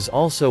behavior is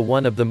also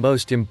one of the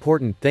most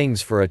important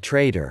things for a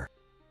trader.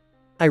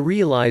 I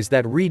realize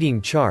that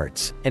reading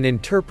charts, and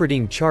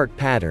interpreting chart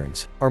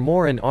patterns, are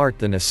more an art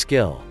than a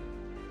skill.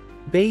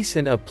 Base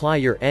and apply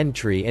your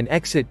entry and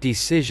exit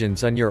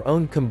decisions on your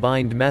own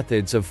combined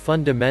methods of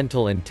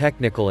fundamental and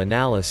technical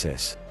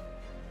analysis.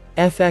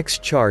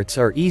 FX charts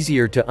are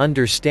easier to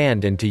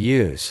understand and to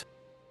use.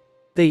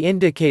 They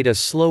indicate a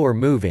slower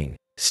moving,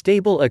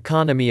 stable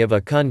economy of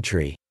a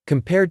country,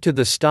 compared to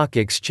the stock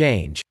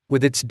exchange,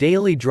 with its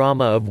daily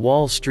drama of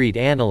Wall Street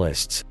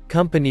analysts,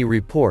 company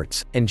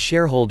reports, and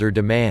shareholder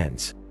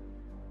demands.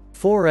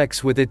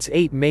 Forex with its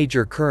 8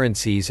 major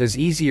currencies is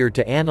easier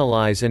to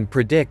analyze and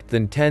predict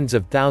than tens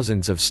of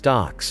thousands of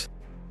stocks.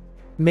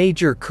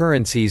 Major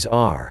currencies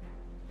are: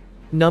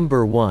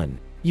 Number 1.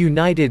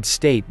 United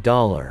States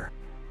dollar.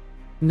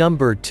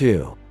 Number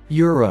 2.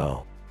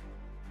 Euro.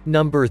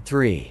 Number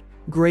 3.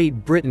 Great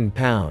Britain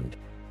pound.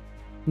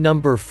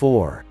 Number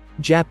 4.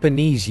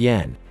 Japanese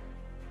yen.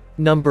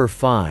 Number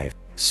 5.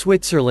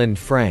 Switzerland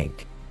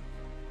franc.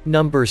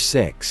 Number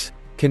 6.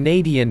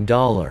 Canadian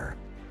dollar.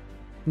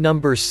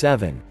 Number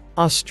 7.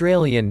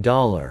 Australian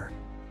dollar.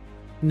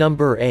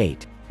 Number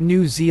 8.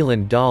 New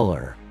Zealand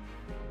dollar.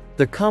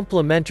 The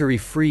complimentary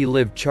free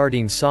live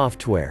charting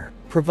software,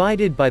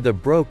 provided by the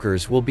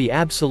brokers, will be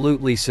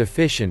absolutely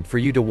sufficient for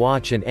you to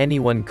watch in any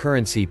one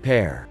currency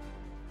pair.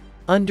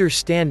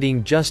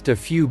 Understanding just a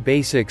few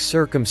basic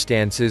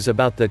circumstances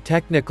about the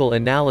technical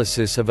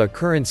analysis of a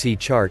currency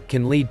chart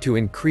can lead to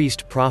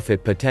increased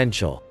profit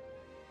potential.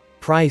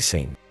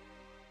 Pricing.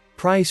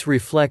 Price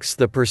reflects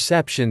the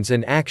perceptions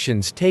and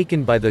actions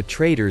taken by the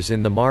traders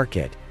in the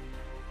market.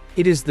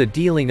 It is the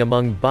dealing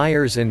among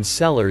buyers and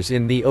sellers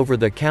in the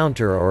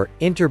over-the-counter or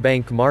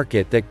interbank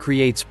market that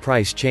creates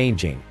price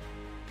changing.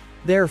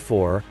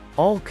 Therefore,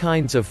 all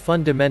kinds of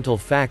fundamental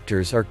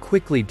factors are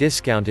quickly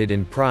discounted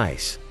in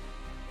price.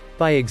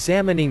 By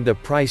examining the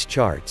price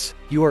charts,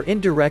 you are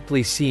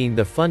indirectly seeing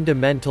the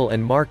fundamental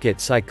and market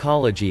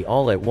psychology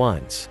all at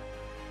once.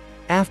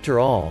 After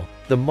all,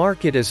 the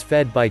market is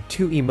fed by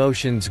 2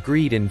 emotions: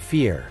 greed and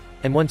fear,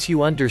 and once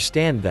you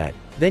understand that,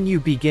 then you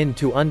begin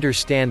to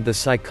understand the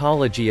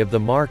psychology of the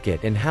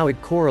market and how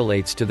it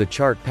correlates to the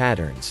chart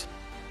patterns.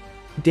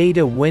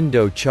 Data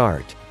window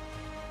chart.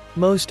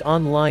 Most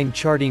online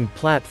charting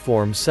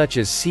platforms such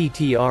as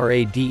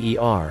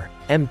CTRADER,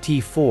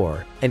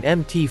 MT4, and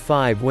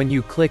MT5, when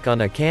you click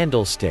on a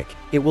candlestick,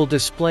 it will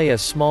display a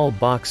small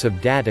box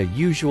of data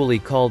usually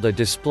called a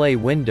display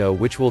window,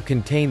 which will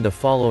contain the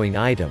following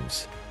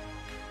items.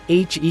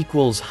 H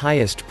equals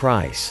highest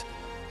price.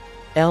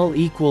 L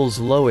equals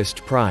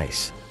lowest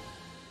price.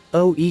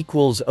 O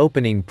equals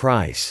opening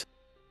price.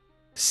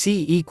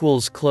 C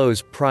equals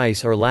close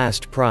price or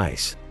last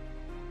price.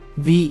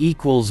 V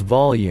equals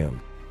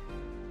volume.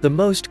 The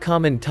most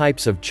common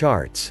types of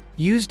charts,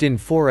 used in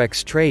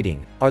Forex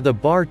trading, are the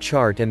bar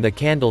chart and the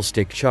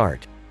candlestick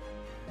chart.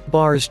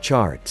 Bars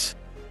charts.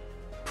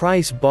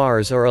 Price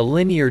bars are a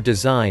linear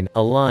design,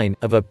 a line,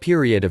 of a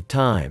period of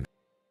time.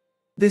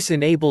 This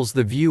enables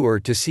the viewer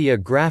to see a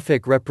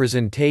graphic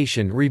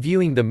representation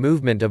reviewing the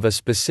movement of a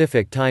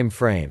specific time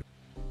frame.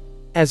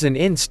 As an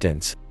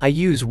instance, I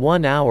use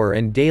 1 hour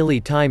and daily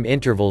time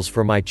intervals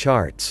for my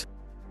charts.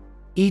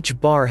 Each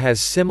bar has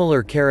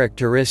similar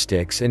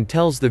characteristics and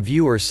tells the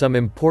viewer some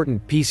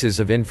important pieces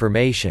of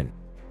information.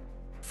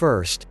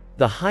 First,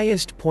 the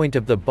highest point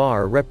of the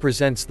bar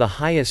represents the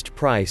highest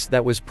price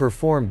that was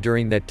performed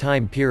during that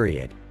time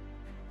period.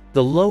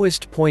 The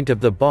lowest point of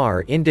the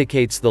bar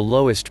indicates the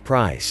lowest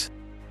price.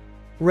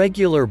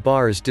 Regular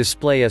bars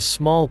display a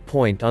small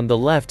point on the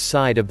left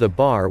side of the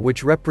bar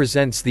which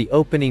represents the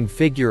opening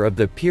figure of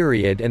the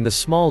period, and the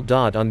small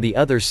dot on the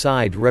other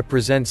side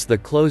represents the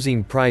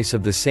closing price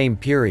of the same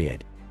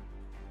period.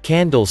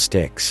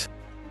 Candlesticks.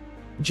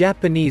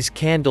 Japanese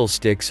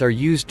candlesticks are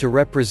used to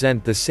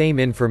represent the same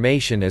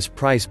information as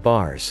price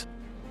bars.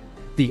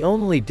 The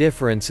only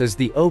difference is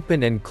the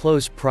open and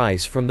close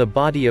price from the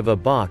body of a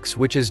box,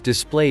 which is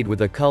displayed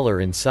with a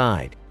color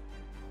inside.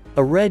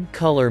 A red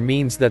color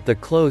means that the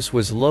close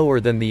was lower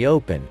than the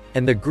open,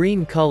 and the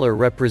green color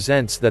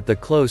represents that the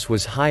close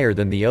was higher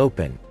than the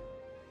open.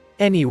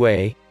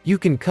 Anyway, you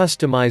can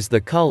customize the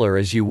color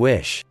as you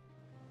wish.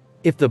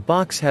 If the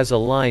box has a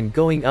line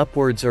going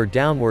upwards or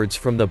downwards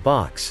from the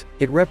box,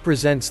 it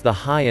represents the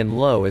high and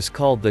low, is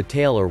called the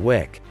tail or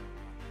wick.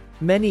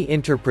 Many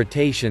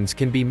interpretations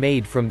can be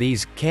made from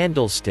these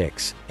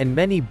candlesticks, and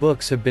many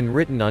books have been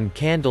written on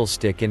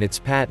candlestick and its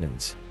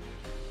patterns.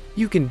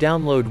 You can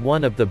download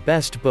one of the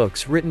best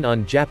books written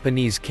on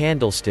Japanese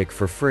candlestick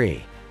for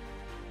free.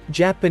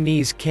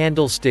 Japanese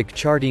Candlestick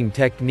Charting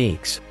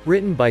Techniques,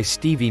 written by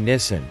Stevie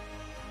Nissen.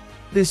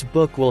 This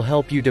book will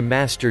help you to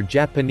master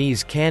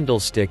Japanese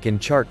candlestick and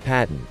chart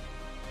pattern.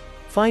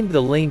 Find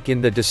the link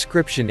in the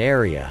description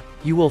area.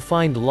 You will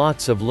find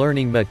lots of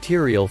learning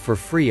material for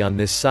free on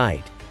this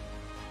site.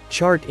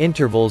 Chart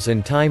intervals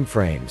and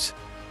timeframes.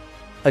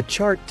 A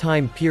chart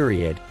time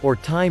period, or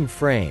time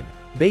frame,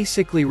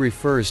 basically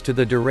refers to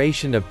the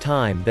duration of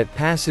time that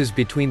passes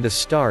between the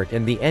start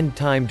and the end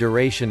time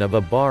duration of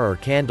a bar or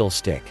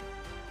candlestick.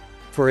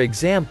 For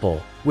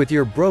example, with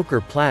your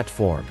broker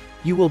platform,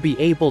 you will be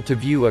able to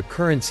view a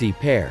currency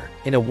pair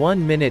in a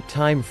 1-minute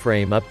time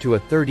frame up to a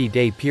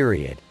 30-day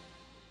period.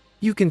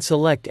 You can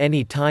select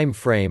any time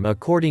frame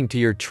according to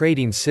your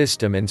trading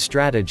system and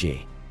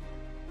strategy.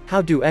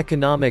 How do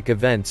economic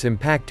events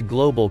impact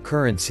global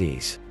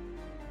currencies?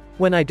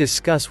 When I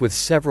discuss with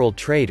several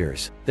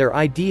traders their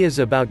ideas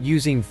about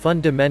using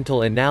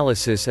fundamental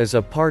analysis as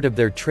a part of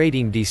their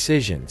trading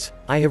decisions,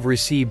 I have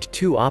received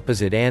two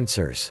opposite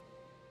answers.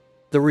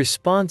 The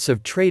response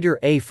of trader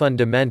A: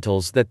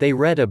 fundamentals that they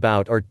read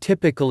about are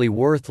typically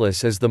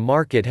worthless as the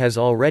market has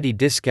already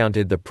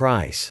discounted the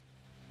price.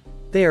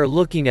 They are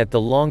looking at the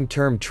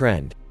long-term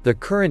trend, the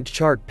current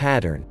chart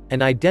pattern,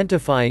 and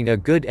identifying a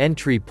good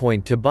entry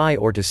point to buy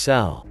or to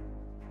sell.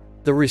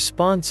 The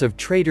response of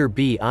trader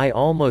B: I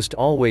almost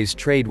always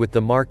trade with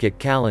the market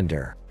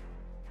calendar.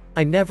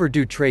 I never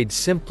do trade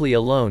simply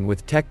alone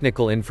with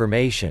technical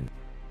information.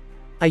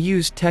 I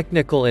use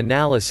technical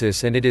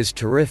analysis and it is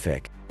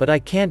terrific, but I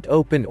can't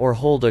open or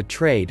hold a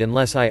trade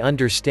unless I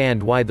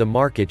understand why the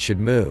market should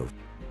move.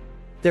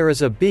 There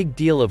is a big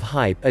deal of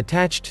hype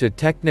attached to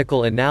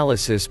technical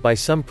analysis by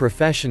some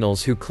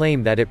professionals who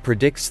claim that it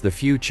predicts the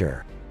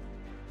future.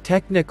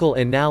 Technical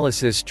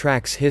analysis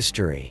tracks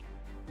history.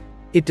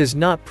 It does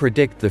not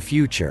predict the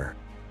future.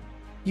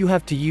 You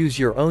have to use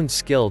your own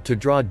skill to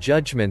draw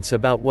judgments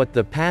about what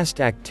the past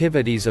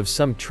activities of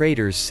some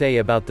traders say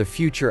about the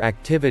future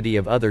activity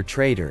of other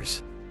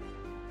traders.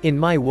 In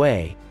my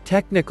way,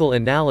 technical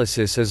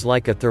analysis is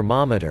like a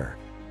thermometer.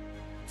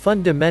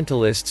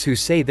 Fundamentalists who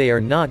say they are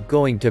not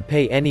going to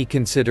pay any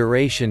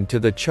consideration to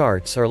the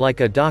charts are like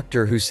a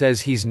doctor who says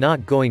he's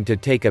not going to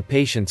take a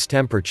patient's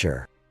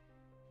temperature.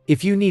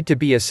 If you need to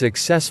be a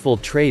successful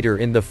trader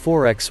in the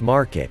Forex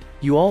market,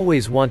 you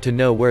always want to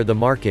know where the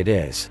market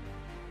is.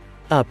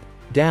 Up,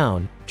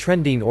 down,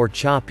 trending or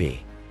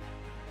choppy.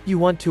 You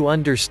want to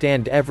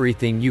understand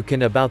everything you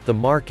can about the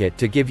market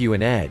to give you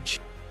an edge.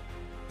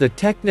 The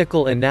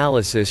technical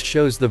analysis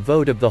shows the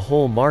vote of the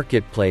whole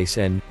marketplace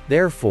and,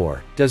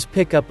 therefore, does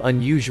pick up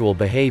unusual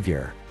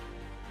behavior.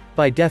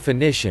 By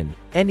definition,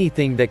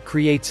 anything that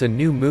creates a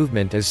new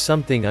movement is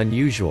something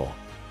unusual.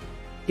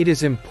 It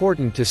is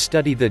important to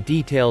study the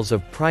details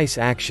of price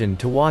action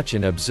to watch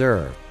and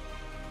observe.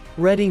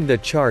 Reading the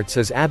charts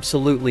is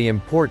absolutely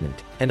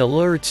important, and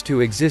alerts to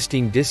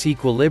existing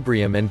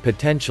disequilibrium and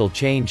potential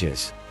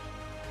changes.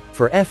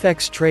 For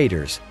FX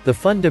traders, the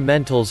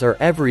fundamentals are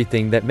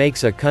everything that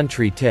makes a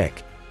country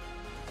tick.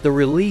 The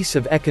release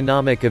of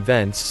economic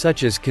events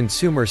such as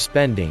consumer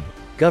spending,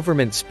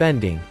 government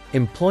spending,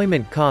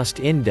 employment cost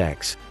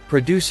index,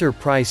 producer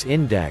price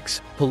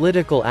index,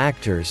 political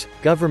actors,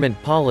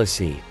 government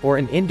policy, or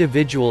an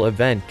individual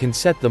event can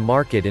set the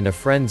market in a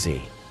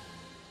frenzy.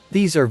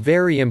 These are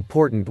very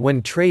important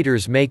when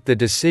traders make the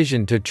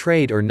decision to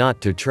trade or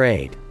not to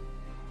trade.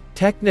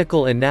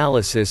 Technical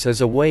analysis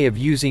is a way of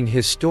using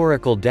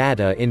historical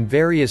data in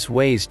various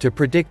ways to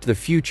predict the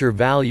future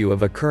value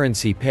of a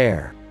currency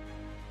pair.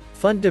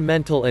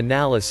 Fundamental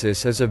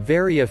analysis is a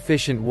very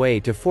efficient way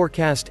to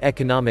forecast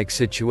economic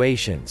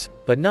situations,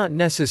 but not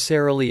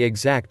necessarily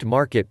exact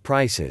market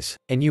prices,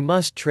 and you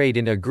must trade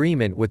in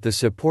agreement with the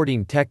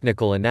supporting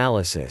technical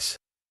analysis.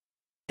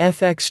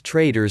 FX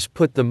traders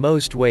put the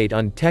most weight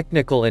on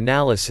technical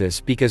analysis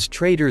because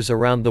traders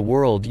around the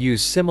world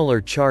use similar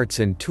charts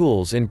and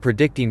tools in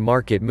predicting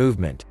market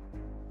movement.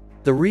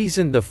 The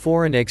reason the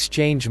foreign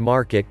exchange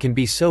market can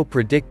be so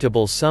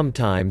predictable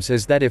sometimes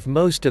is that if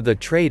most of the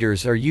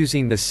traders are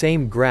using the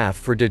same graph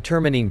for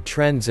determining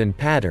trends and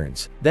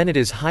patterns, then it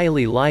is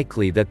highly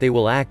likely that they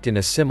will act in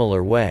a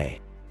similar way.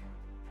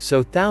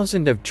 So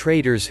thousands of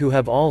traders who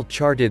have all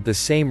charted the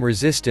same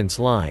resistance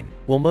line,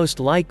 will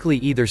most likely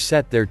either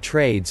set their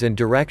trades and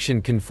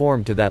direction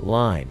conform to that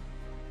line.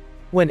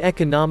 When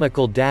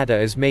economical data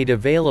is made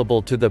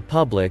available to the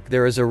public,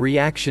 there is a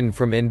reaction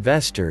from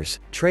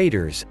investors,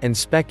 traders, and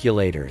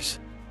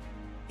speculators.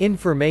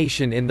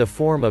 Information in the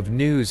form of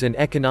news and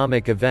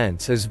economic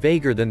events is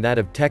vaguer than that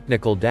of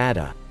technical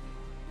data.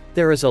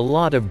 There is a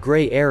lot of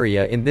gray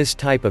area in this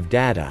type of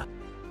data.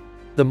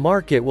 The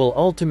market will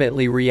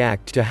ultimately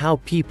react to how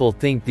people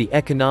think the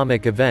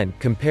economic event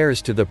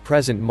compares to the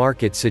present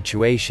market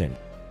situation.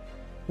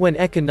 When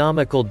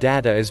economical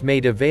data is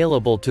made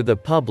available to the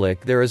public,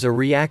 there is a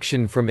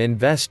reaction from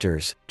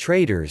investors,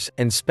 traders,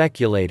 and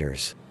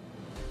speculators.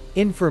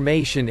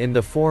 Information in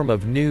the form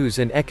of news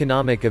and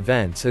economic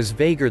events is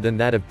vaguer than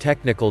that of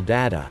technical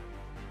data.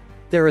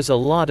 There is a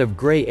lot of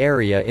gray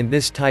area in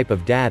this type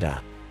of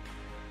data.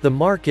 The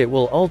market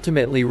will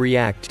ultimately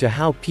react to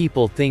how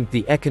people think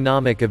the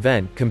economic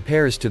event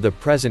compares to the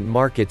present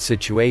market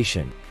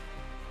situation.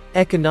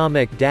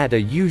 Economic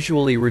data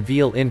usually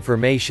reveal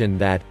information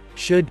that,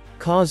 should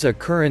cause a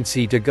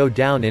currency to go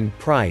down in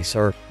price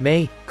or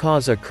may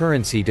cause a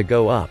currency to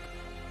go up.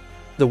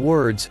 The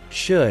words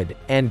should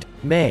and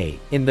may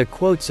in the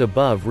quotes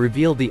above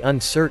reveal the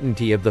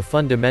uncertainty of the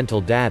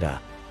fundamental data.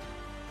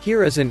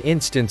 Here is an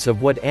instance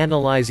of what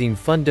analyzing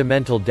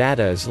fundamental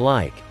data is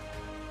like.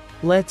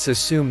 Let's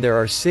assume there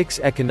are 6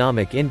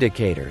 economic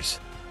indicators.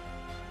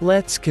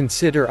 Let's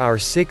consider our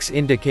 6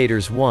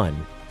 indicators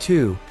 1,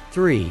 2,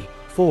 3,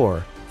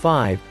 4,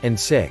 5, and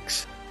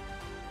 6.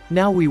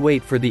 Now we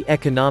wait for the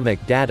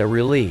economic data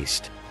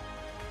released.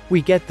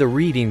 We get the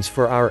readings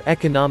for our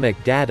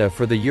economic data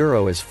for the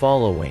euro as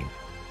following.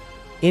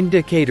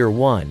 Indicator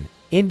 1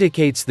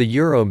 indicates the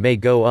euro may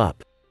go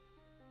up.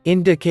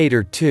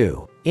 Indicator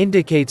 2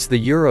 indicates the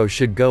euro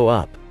should go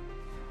up.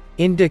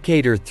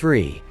 Indicator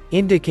 3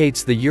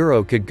 indicates the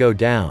euro could go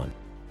down.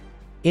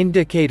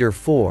 Indicator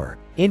 4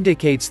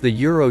 indicates the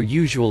euro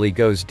usually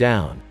goes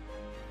down.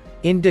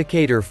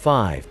 Indicator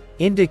 5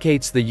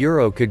 indicates the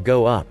euro could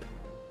go up.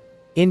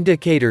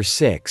 Indicator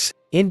 6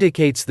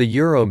 indicates the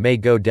euro may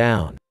go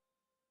down.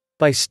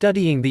 By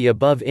studying the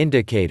above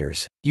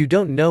indicators, you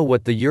don't know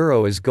what the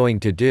euro is going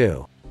to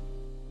do.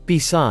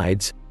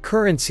 Besides,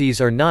 currencies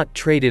are not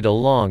traded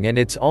along and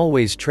it's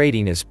always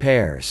trading as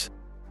pairs.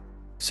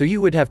 So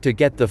you would have to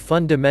get the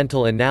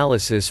fundamental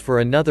analysis for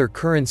another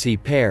currency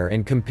pair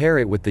and compare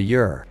it with the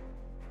euro.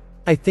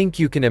 I think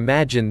you can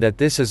imagine that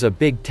this is a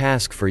big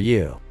task for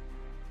you.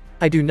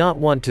 I do not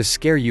want to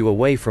scare you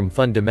away from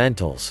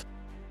fundamentals.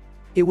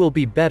 It will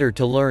be better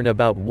to learn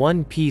about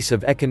one piece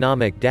of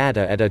economic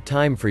data at a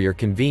time for your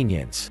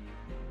convenience.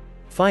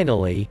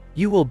 Finally,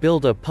 you will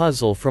build a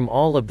puzzle from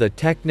all of the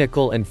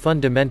technical and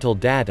fundamental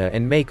data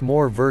and make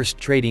more versed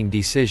trading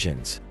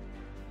decisions.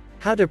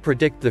 How to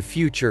predict the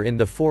future in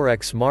the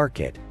Forex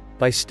market?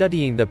 By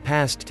studying the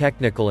past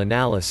technical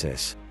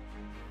analysis.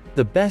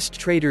 The best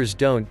traders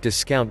don't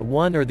discount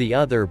one or the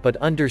other but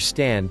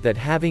understand that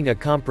having a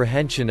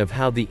comprehension of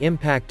how the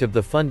impact of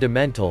the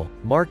fundamental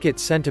market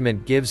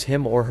sentiment gives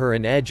him or her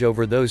an edge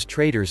over those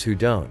traders who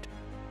don't.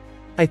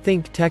 I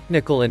think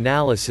technical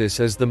analysis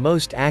is the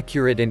most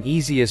accurate and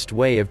easiest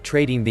way of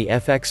trading the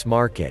FX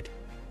market.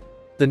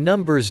 The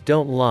numbers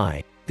don't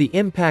lie. The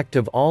impact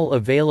of all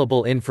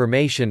available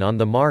information on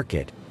the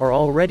market are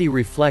already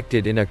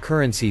reflected in a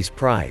currency's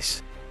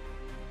price.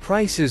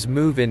 Prices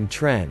move in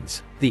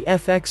trends. The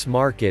FX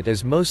market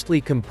is mostly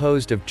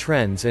composed of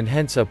trends and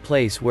hence a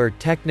place where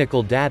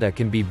technical data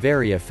can be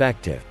very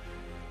effective.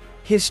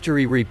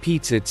 History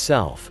repeats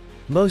itself.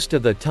 Most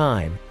of the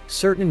time,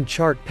 certain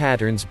chart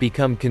patterns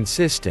become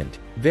consistent,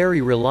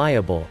 very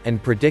reliable,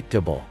 and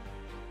predictable.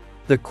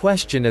 The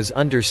question is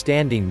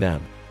understanding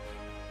them.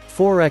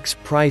 Forex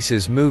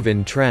prices move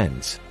in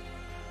trends.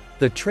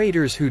 The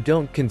traders who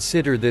don't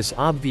consider this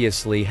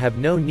obviously have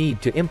no need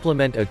to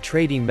implement a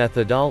trading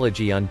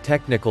methodology on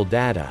technical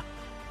data.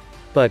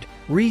 But,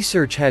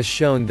 research has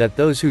shown that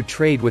those who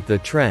trade with the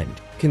trend,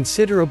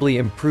 considerably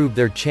improve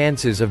their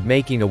chances of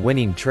making a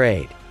winning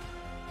trade.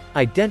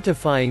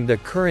 Identifying the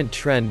current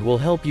trend will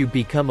help you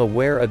become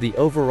aware of the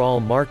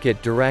overall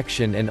market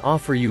direction and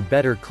offer you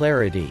better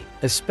clarity,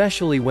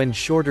 especially when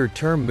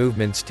shorter-term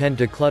movements tend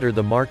to clutter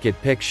the market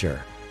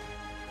picture.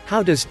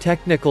 How does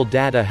technical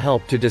data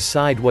help to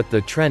decide what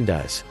the trend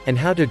is, and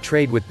how to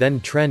trade with then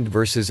trend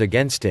versus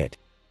against it?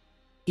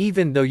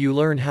 Even though you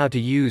learn how to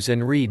use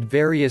and read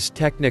various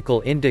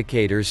technical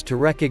indicators to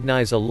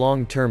recognize a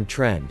long-term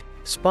trend,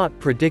 spot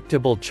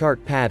predictable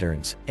chart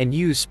patterns, and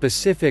use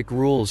specific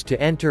rules to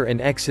enter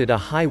and exit a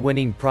high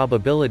winning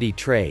probability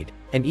trade,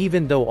 and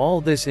even though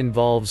all this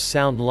involves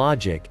sound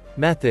logic,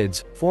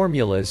 methods,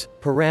 formulas,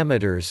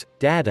 parameters,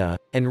 data,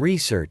 and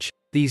research,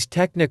 these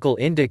technical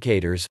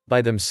indicators,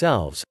 by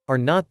themselves, are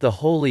not the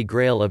holy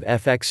grail of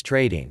FX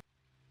trading.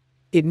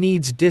 It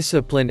needs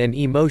discipline and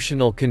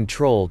emotional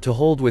control to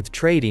hold with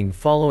trading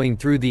following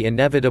through the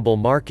inevitable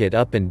market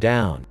up and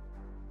down.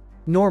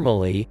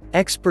 Normally,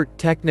 expert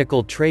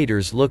technical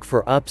traders look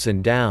for ups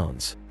and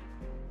downs.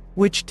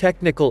 Which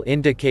technical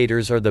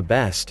indicators are the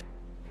best?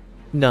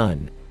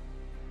 None.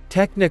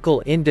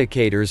 Technical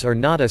indicators are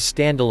not a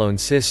standalone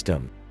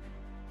system.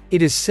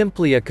 It is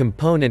simply a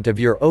component of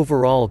your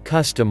overall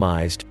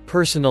customized,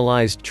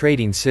 personalized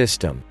trading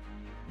system.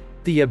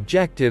 The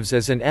objectives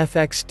as an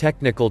FX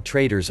technical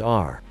traders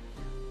are: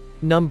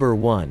 Number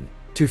 1.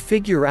 To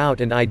figure out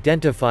and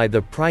identify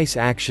the price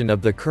action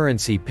of the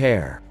currency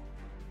pair.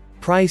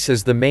 Price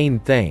is the main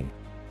thing.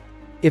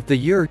 If the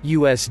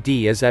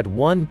EUR/USD is at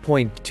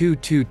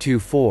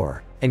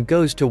 1.2224, and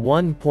goes to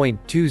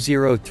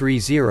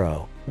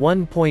 1.2030,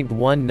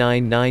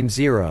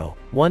 1.1990,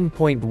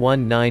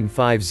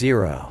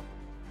 1.1950,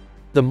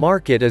 the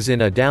market is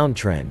in a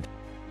downtrend.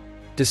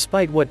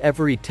 Despite what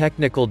every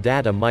technical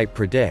data might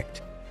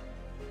predict.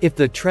 If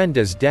the trend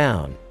is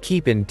down,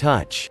 keep in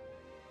touch.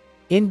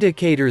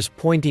 Indicators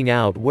pointing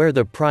out where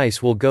the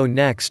price will go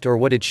next or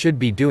what it should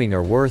be doing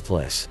are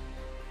worthless.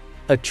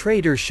 A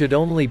trader should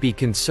only be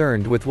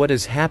concerned with what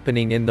is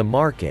happening in the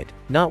market,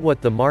 not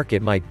what the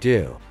market might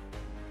do.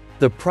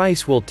 The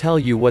price will tell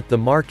you what the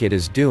market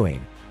is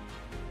doing.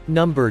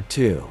 Number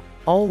 2.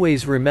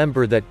 Always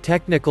remember that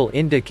technical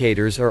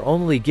indicators are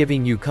only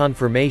giving you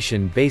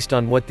confirmation based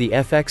on what the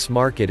FX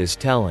market is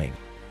telling.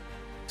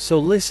 So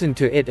listen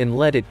to it and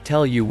let it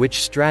tell you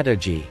which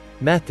strategy,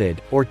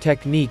 method, or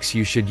techniques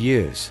you should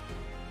use.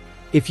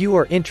 If you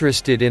are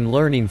interested in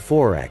learning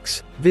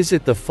Forex,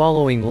 visit the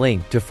following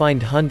link to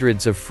find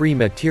hundreds of free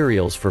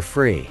materials for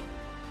free.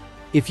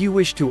 If you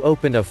wish to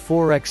open a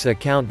Forex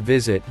account,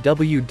 visit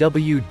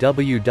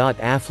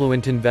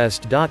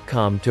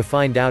www.affluentinvest.com to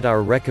find out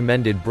our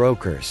recommended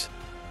brokers.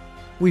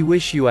 We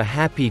wish you a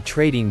happy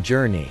trading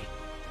journey.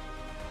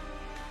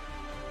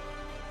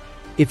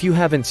 If you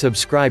haven't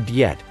subscribed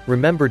yet,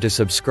 remember to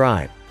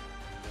subscribe.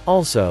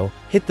 Also,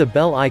 hit the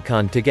bell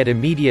icon to get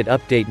immediate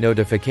update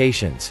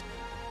notifications.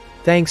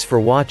 Thanks for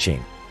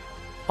watching.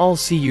 I'll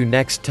see you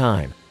next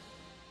time.